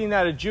is something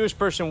that a Jewish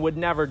person would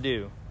never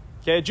do.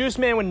 Okay, a Jewish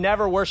man would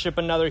never worship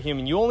another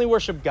human. You only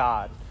worship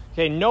God.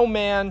 Okay, no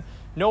man,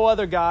 no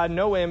other god,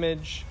 no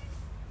image.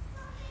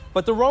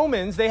 But the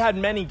Romans, they had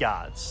many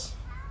gods.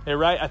 Okay,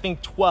 right? I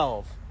think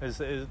 12 is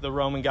the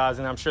Roman gods,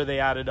 and I'm sure they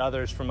added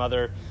others from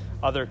other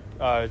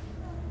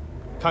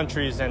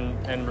countries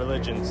and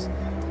religions.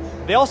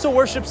 They also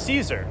worship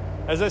Caesar,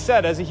 as I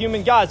said, as a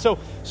human god. So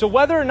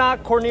whether or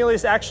not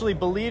Cornelius actually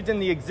believed in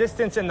the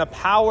existence and the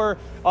power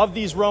of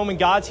these Roman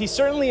gods, he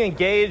certainly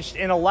engaged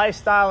in a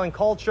lifestyle and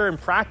culture and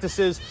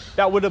practices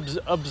that would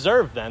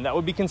observe them, that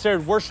would be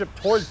considered worship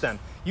towards them.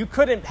 You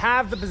couldn't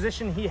have the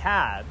position he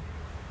had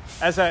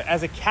as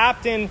a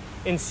captain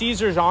in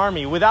Caesar's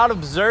army without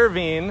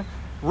observing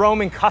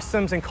Roman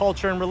customs and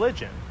culture and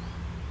religion.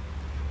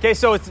 Okay,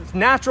 so it's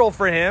natural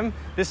for him.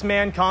 This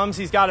man comes,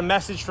 he's got a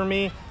message for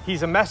me.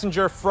 He's a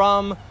messenger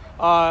from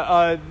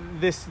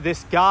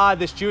this God,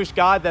 this Jewish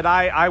God that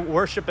I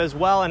worship as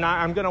well, and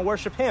I'm going to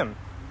worship him.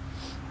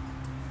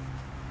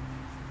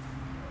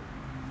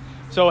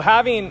 So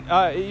having,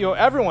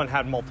 everyone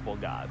had multiple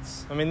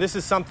gods. I mean, this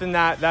is something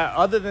that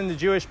other than the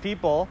Jewish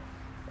people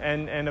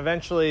and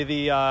eventually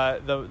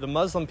the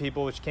Muslim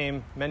people, which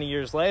came many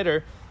years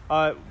later,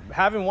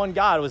 having one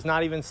God was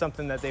not even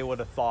something that they would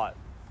have thought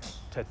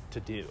to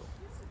do.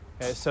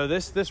 Okay, so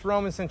this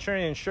Roman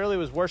centurion surely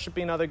was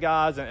worshiping other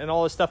gods and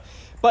all this stuff.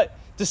 But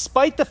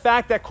despite the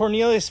fact that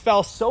Cornelius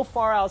fell so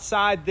far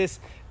outside this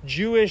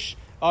Jewish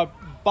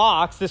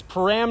box, this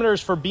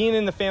parameters for being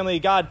in the family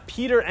of God,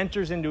 Peter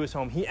enters into his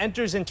home. He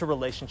enters into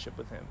relationship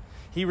with him.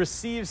 He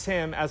receives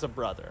him as a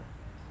brother.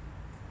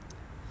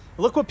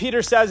 Look what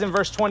Peter says in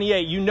verse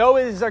 28. You know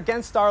it is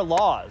against our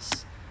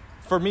laws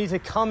for me to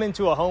come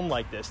into a home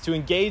like this, to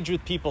engage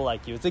with people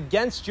like you. It's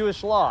against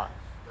Jewish law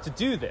to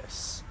do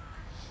this.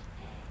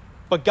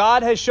 But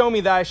God has shown me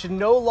that I should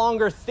no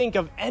longer think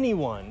of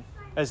anyone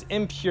as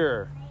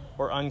impure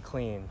or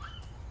unclean.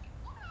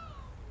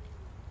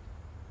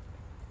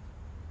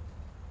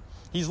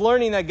 He's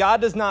learning that God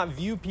does not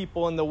view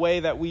people in the way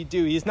that we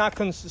do. He's not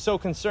so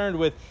concerned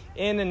with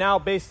in and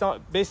out based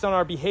on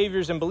our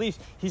behaviors and beliefs.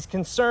 He's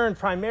concerned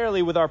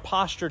primarily with our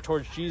posture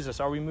towards Jesus.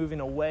 Are we moving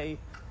away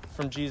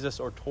from Jesus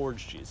or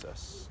towards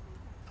Jesus?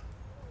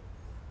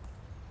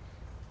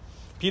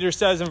 Peter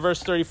says in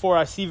verse 34,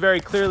 I see very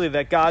clearly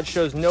that God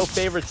shows no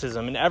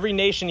favoritism. In every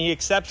nation he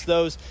accepts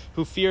those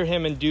who fear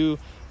him and do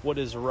what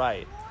is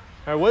right.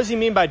 All right, what does he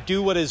mean by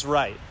do what is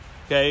right?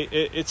 Okay,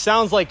 it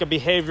sounds like a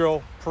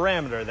behavioral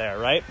parameter there,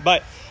 right?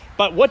 But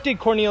what did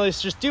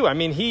Cornelius just do? I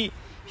mean,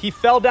 he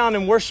fell down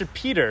and worshiped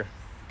Peter.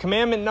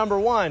 Commandment number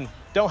 1,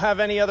 don't have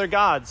any other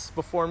gods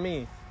before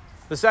me.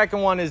 The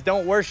second one is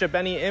don't worship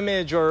any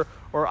image or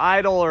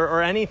idol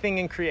or anything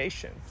in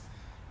creation.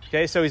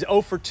 Okay, so he's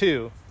 0 for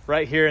 2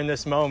 right here in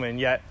this moment,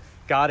 yet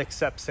God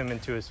accepts him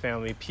into his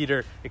family.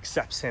 Peter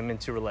accepts him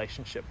into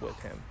relationship with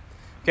him.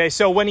 Okay,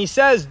 so when he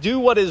says do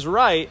what is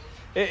right,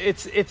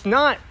 it's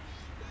not,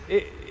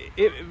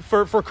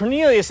 for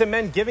Cornelius, it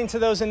meant giving to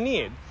those in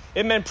need.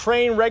 It meant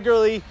praying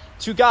regularly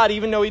to God,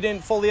 even though he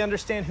didn't fully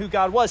understand who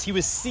God was. He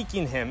was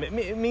seeking him.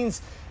 It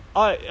means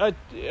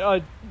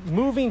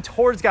moving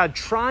towards God,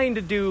 trying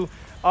to do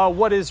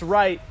what is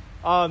right,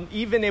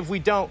 even if we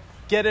don't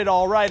get it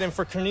all right. And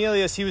for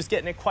Cornelius, he was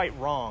getting it quite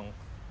wrong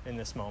in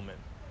this moment.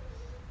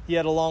 He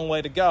had a long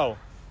way to go.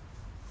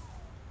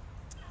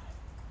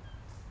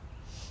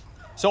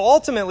 So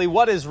ultimately,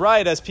 what is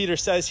right, as Peter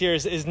says here,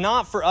 is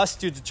not for us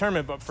to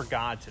determine, but for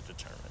God to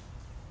determine.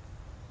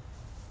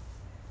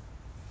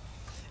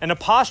 And a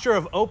posture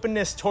of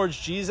openness towards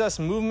Jesus,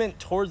 movement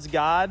towards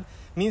God,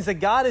 means that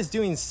God is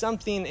doing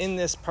something in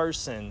this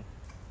person.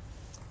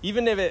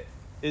 Even if it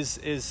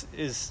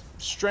is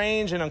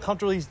strange and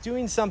uncomfortable, he's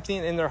doing something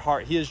in their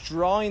heart. He is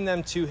drawing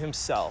them to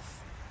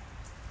himself.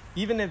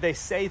 Even if they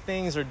say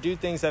things or do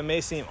things that may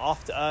seem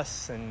off to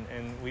us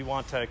and we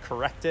want to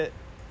correct it,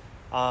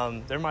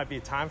 there might be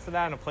a time for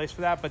that and a place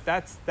for that, but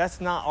that's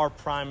not our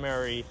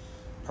primary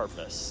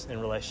purpose in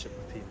relationship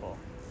with people.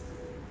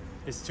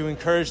 It's to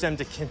encourage them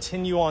to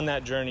continue on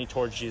that journey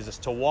towards Jesus,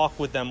 to walk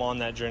with them on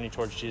that journey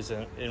towards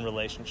Jesus in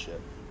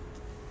relationship.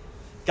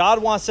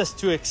 God wants us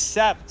to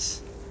accept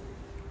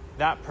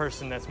that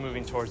person that's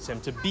moving towards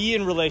him, to be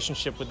in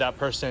relationship with that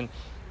person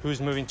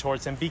who's moving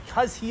towards him,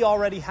 because he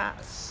already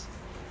has.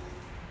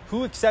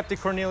 Who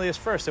accepted Cornelius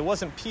first? It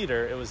wasn't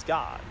Peter, it was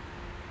God.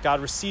 God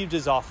received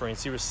his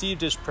offerings. He received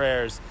his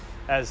prayers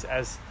as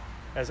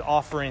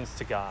offerings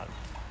to God.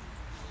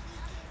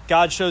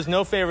 God shows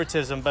no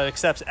favoritism, but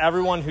accepts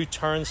everyone who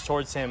turns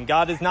towards him.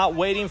 God is not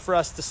waiting for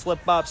us to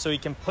slip up so he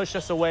can push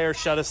us away or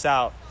shut us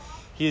out.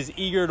 He is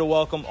eager to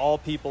welcome all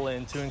people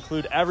in, to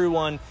include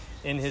everyone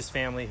in his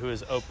family who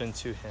is open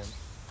to him.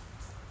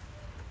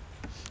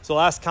 So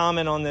last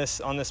comment on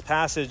this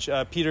passage,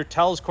 Peter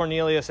tells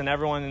Cornelius and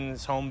everyone in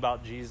his home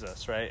about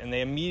Jesus, right? And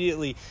they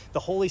immediately, the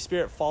Holy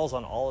Spirit falls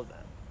on all of them.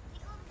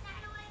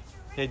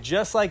 Okay,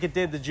 just like it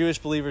did the Jewish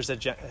believers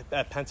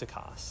at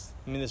Pentecost.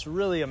 I mean, this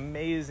really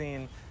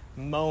amazing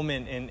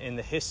moment in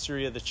the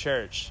history of the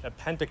church at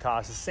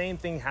Pentecost. The same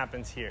thing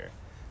happens here.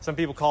 Some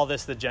people call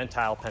this the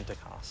Gentile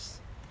Pentecost.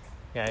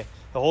 Okay,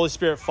 the Holy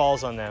Spirit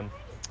falls on them.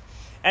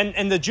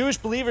 And the Jewish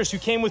believers who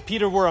came with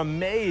Peter were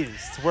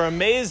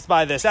amazed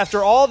by this.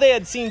 After all they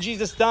had seen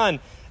Jesus done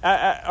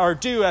or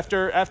do,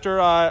 after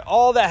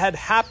all that had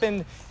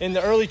happened in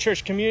the early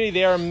church community,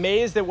 they are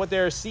amazed at what they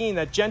are seeing,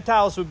 that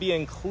Gentiles would be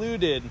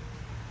included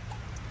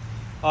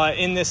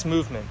in this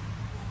movement.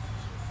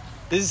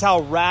 This is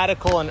how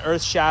radical and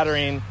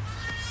earth-shattering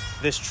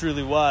this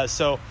truly was.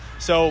 So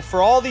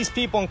for all these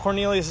people in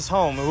Cornelius'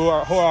 home who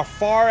are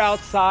far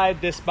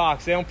outside this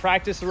box, they don't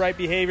practice the right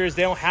behaviors,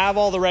 they don't have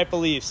all the right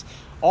beliefs,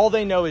 all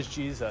they know is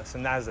Jesus,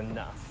 and that is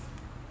enough.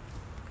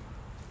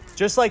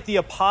 Just like the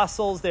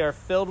apostles, they are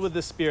filled with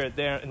the Spirit,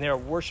 and they are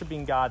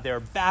worshiping God, they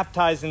are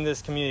baptized in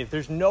this community.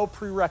 There's no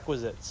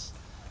prerequisites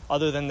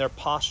other than their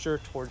posture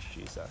towards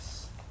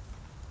Jesus.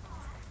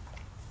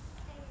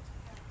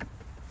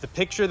 The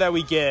picture that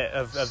we get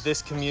of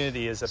this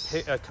community is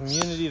a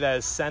community that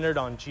is centered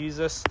on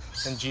Jesus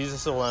and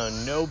Jesus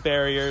alone. No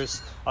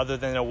barriers other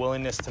than a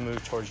willingness to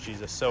move towards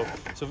Jesus. So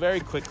very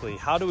quickly,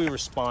 how do we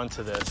respond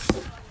to this?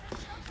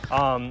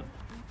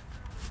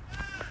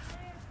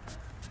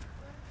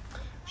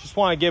 Just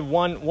want to give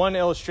one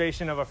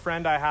illustration of a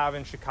friend I have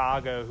in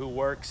Chicago who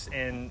works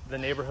in the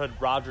neighborhood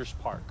Rogers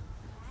Park.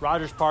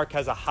 Rogers Park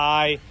has a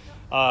high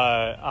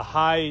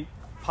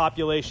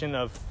population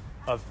of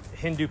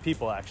Hindu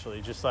people,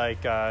 actually, just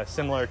like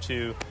similar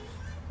to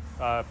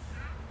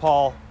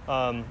Paul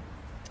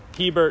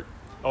Hebert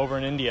over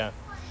in India.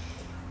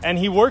 And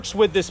he works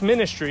with this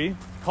ministry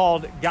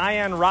called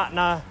Gyan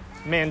Ratna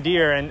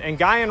Mandir. And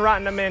Gyan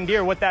Ratna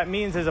Mandir, what that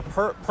means is a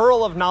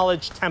Pearl of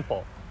Knowledge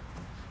temple.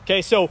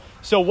 Okay, so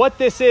what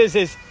this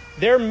is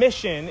their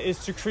mission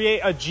is to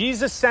create a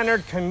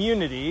Jesus-centered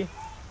community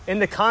in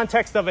the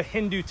context of a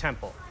Hindu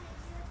temple.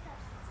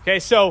 Okay,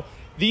 so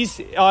these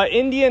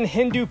Indian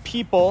Hindu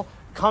people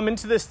come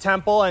into this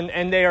temple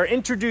and they are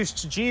introduced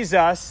to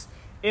Jesus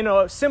in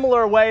a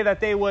similar way that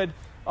they would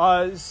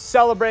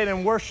celebrate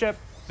and worship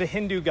the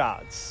Hindu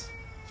gods.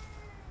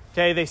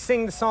 Okay, they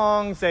sing the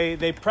songs,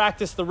 they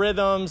practice the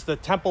rhythms, the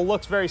temple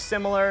looks very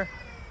similar,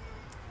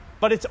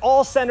 but it's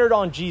all centered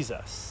on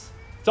Jesus.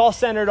 It's all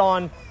centered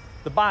on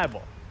the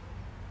Bible.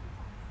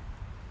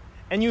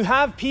 And you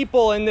have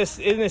people in this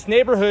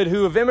neighborhood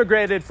who have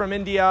immigrated from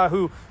India,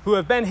 who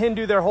have been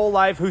Hindu their whole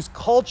life, whose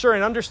culture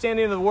and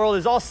understanding of the world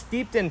is all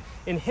steeped in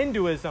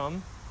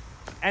Hinduism.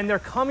 and they're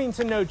coming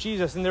to know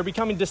Jesus, and they're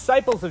becoming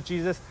disciples of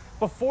Jesus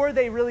before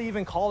they really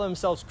even call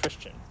themselves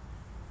Christian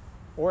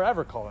or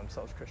ever call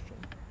themselves Christian.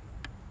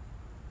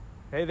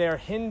 Okay, they are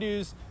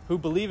Hindus who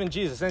believe in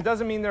Jesus. And it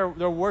doesn't mean they're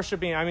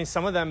worshiping. I mean,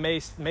 some of them may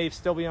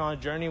still be on a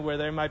journey where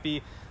they might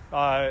be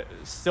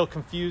still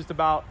confused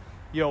about,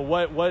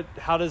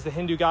 how does the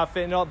Hindu God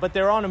fit in all? But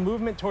they're on a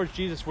movement towards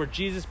Jesus where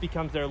Jesus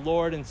becomes their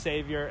Lord and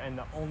Savior and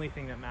the only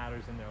thing that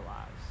matters in their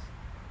lives.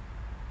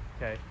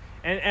 Okay?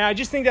 And I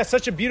just think that's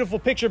such a beautiful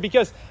picture,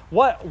 because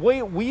what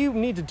we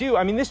need to do,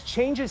 I mean, this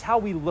changes how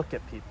we look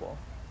at people.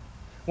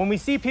 When we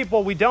see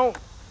people, we don't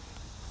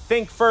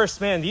think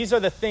first, man, these are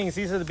the things,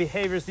 these are the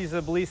behaviors, these are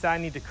the beliefs that I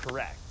need to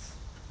correct.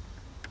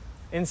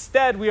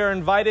 Instead, we are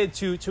invited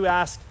to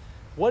ask,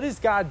 what is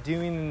God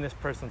doing in this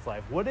person's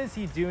life? What is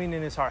he doing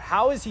in his heart?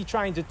 How is he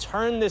trying to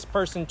turn this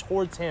person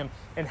towards him?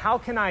 And how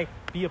can I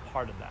be a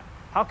part of that?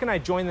 How can I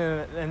join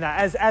them in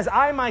that? As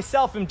I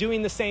myself am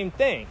doing the same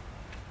thing.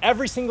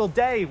 Every single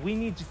day, we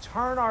need to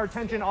turn our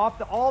attention off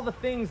to all the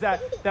things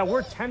that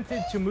we're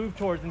tempted to move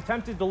towards and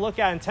tempted to look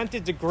at and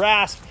tempted to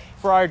grasp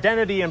for our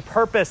identity and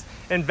purpose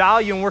and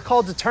value. And we're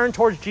called to turn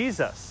towards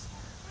Jesus.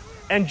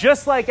 And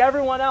just like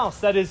everyone else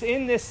that is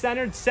in this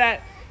centered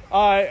set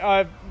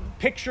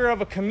picture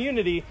of a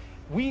community,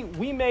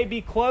 we may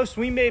be close,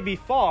 we may be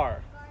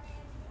far.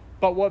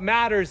 But what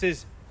matters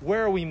is,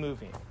 where are we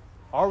moving?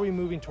 Are we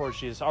moving towards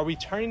Jesus? Are we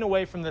turning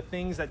away from the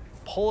things that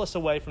pull us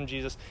away from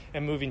Jesus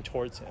and moving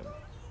towards him?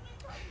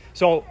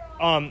 So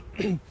I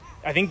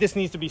think this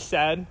needs to be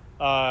said,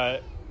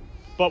 but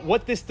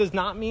what this does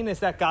not mean is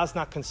that God's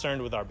not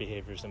concerned with our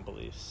behaviors and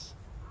beliefs.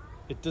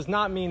 It does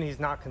not mean he's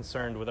not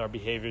concerned with our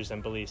behaviors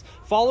and beliefs.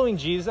 Following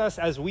Jesus,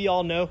 as we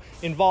all know,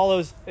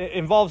 involves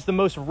the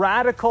most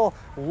radical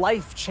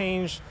life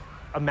change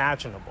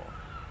imaginable.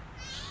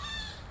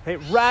 Okay,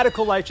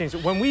 radical life change.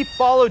 When we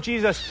follow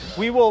Jesus,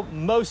 we will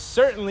most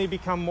certainly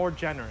become more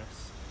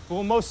generous. We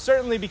will most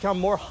certainly become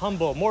more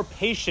humble, more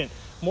patient,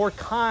 more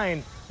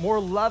kind, more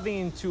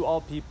loving to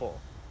all people,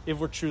 if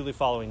we're truly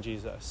following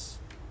Jesus.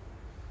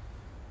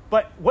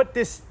 But what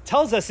this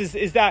tells us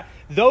is that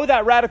though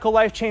that radical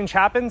life change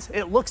happens,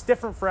 it looks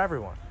different for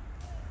everyone.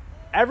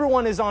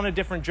 Everyone is on a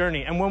different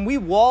journey. And when we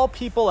wall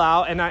people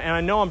out, and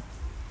I know I'm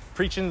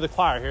preaching to the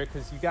choir here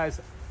because you guys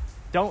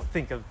don't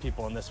think of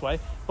people in this way,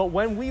 but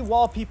when we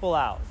wall people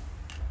out,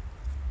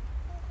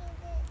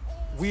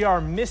 we are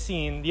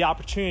missing the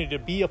opportunity to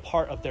be a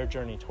part of their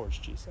journey towards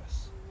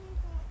Jesus.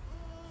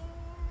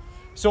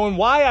 So, and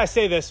why I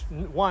say this,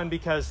 one,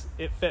 because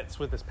it fits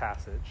with this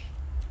passage.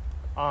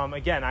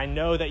 Again, I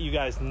know that you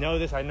guys know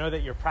this. I know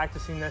that you're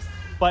practicing this.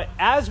 But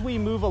as we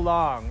move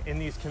along in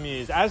these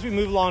communities, as we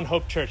move along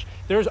Hope Church,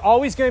 there's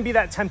always going to be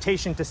that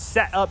temptation to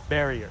set up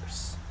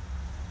barriers.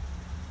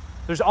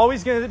 There's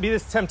always going to be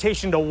this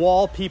temptation to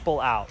wall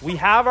people out. We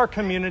have our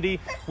community.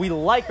 We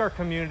like our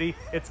community.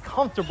 It's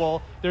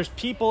comfortable. There's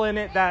people in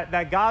it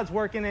that God's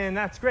working in, and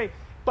that's great.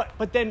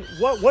 But then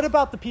what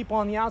about the people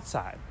on the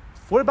outside?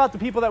 What about the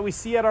people that we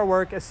see at our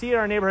work, see in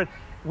our neighborhood?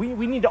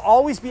 We need to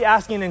always be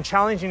asking and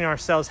challenging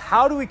ourselves,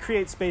 how do we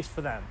create space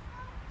for them?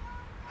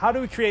 How do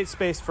we create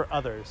space for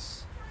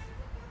others?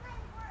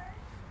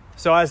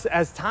 So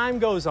as time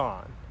goes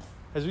on,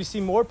 as we see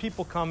more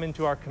people come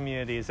into our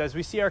communities, as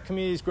we see our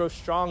communities grow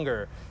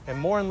stronger and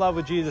more in love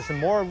with Jesus and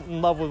more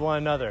in love with one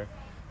another,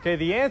 okay,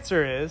 the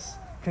answer is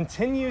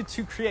continue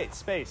to create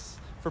space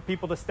for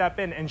people to step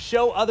in and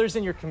show others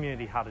in your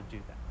community how to do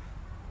that.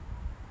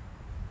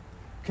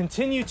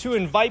 Continue to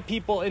invite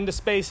people into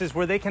spaces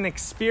where they can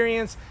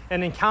experience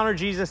and encounter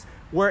Jesus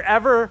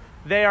wherever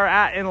they are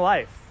at in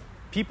life.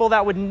 People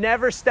that would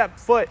never step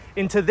foot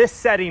into this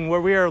setting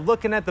where we are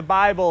looking at the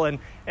Bible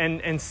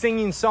and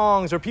singing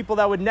songs, or people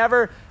that would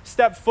never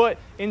step foot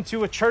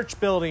into a church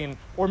building,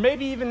 or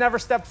maybe even never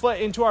step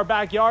foot into our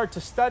backyard to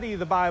study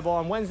the Bible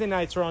on Wednesday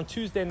nights or on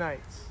Tuesday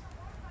nights.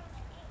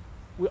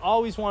 We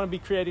always want to be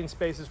creating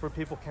spaces where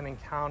people can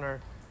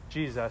encounter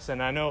Jesus.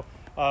 And I know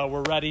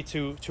we're ready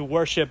to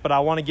worship, but I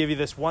want to give you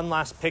this one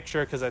last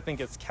picture because I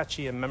think it's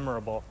catchy and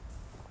memorable.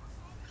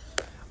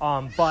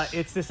 But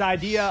it's this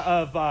idea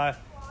of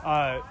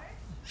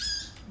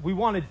we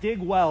want to dig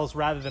wells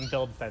rather than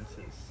build fences.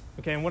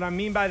 Okay, and what I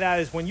mean by that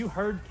is when you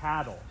herd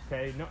cattle.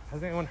 Okay, no,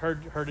 has anyone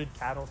herded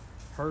cattle?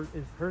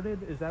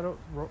 Herded? Is that a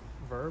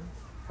verb?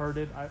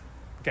 Herded.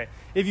 Okay,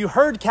 if you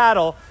herd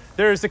cattle,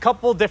 there's a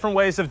couple different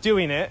ways of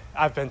doing it.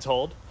 I've been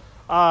told.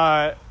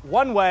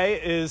 One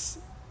way is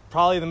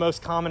probably the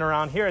most common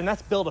around here, and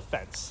that's build a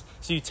fence.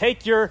 So you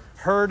take your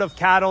herd of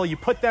cattle, you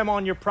put them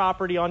on your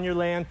property, on your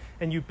land,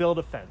 and you build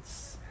a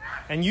fence.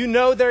 And you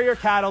know they're your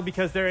cattle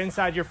because they're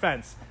inside your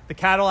fence. The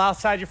cattle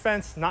outside your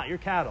fence, not your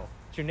cattle.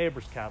 It's your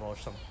neighbor's cattle or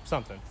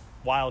something.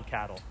 Wild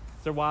cattle.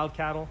 Is there wild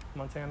cattle in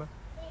Montana?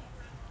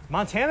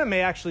 Montana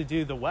may actually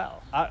do the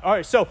well. All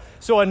right, so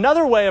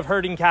another way of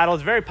herding cattle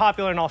is very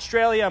popular in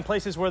Australia and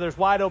places where there's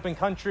wide open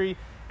country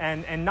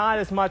and not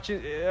as much,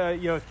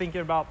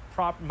 thinking about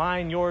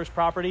mine, yours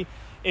property.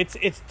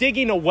 It's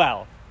digging a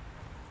well.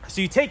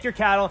 So you take your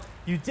cattle,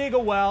 you dig a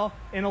well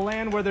in a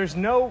land where there's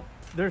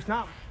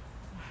not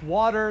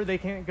water. They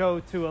can't go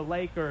to a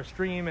lake or a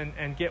stream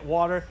and get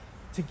water.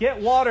 To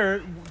get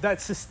water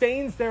that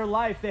sustains their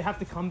life, they have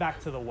to come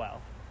back to the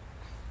well.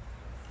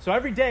 So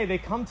every day they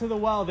come to the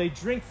well, they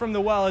drink from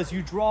the well as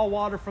you draw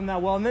water from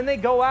that well, and then they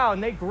go out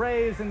and they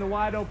graze in the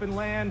wide open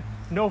land,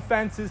 no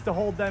fences to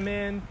hold them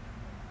in.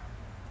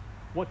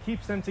 What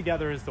keeps them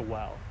together is the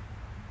well,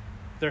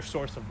 their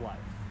source of life.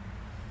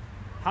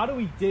 How do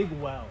we dig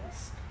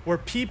wells where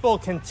people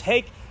can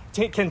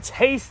can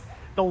taste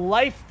the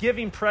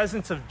life-giving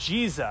presence of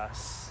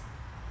Jesus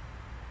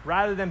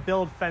rather than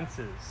build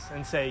fences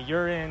and say,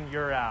 you're in,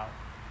 you're out?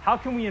 How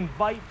can we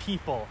invite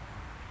people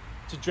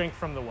to drink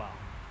from the well?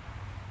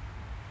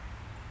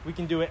 We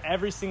can do it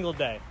every single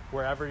day,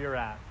 wherever you're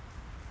at.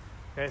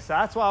 Okay, so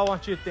that's what I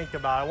want you to think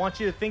about. I want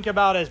you to think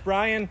about as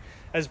Brian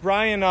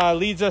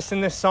leads us in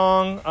this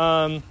song.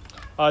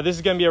 This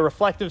is going to be a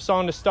reflective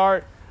song to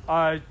start.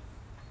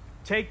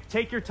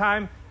 Take your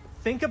time.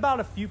 Think about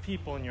a few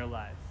people in your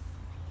life.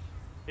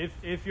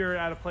 If you're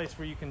at a place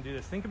where you can do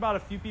this, think about a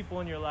few people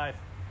in your life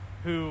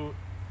who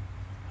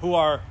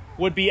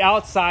would be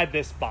outside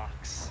this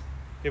box.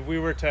 If we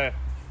were to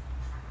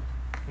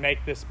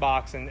make this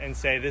box and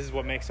say this is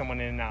what makes someone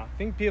in and out.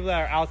 Think people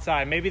that are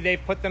outside. Maybe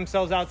they've put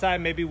themselves outside.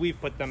 Maybe we've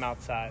put them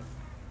outside.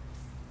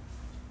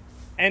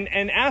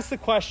 And ask the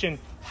question,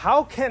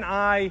 how can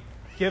I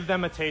give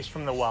them a taste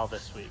from the well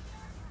this week?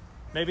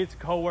 Maybe it's a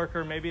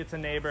coworker. Maybe it's a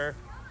neighbor.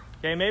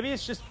 Okay, maybe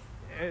it's just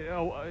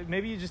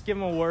maybe you just give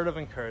them a word of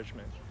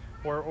encouragement,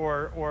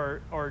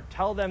 or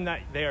tell them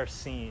that they are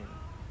seen,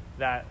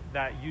 that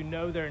you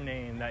know their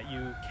name, that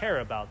you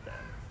care about them.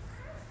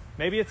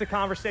 Maybe it's a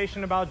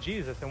conversation about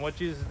Jesus and what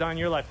Jesus has done in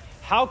your life.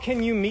 How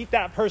can you meet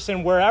that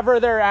person wherever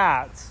they're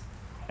at,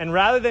 and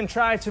rather than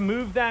try to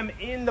move them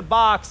in the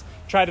box,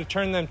 try to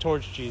turn them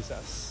towards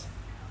Jesus?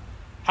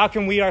 How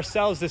can we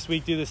ourselves this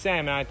week do the same?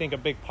 And I think a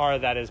big part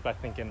of that is by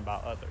thinking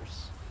about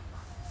others.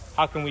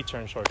 How can we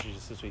turn towards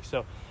Jesus this week?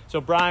 So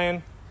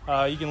Brian,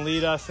 you can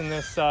lead us in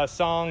this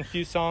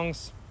few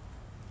songs,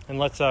 and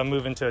let's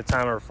move into a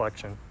time of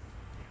reflection.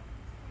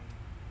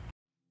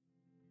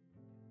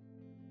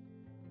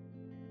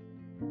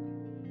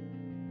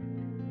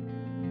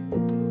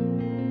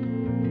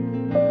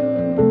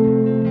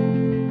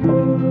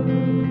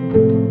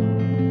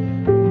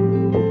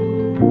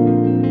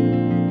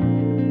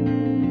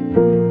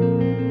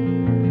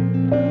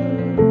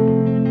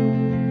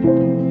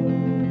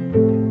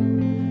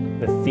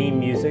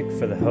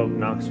 For the Hope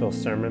Knoxville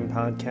Sermon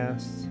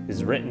Podcast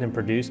is written and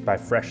produced by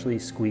Freshly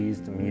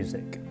Squeezed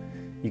Music.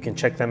 You can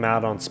check them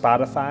out on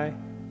Spotify,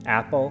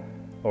 Apple,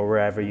 or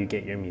wherever you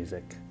get your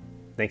music.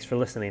 Thanks for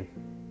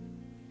listening.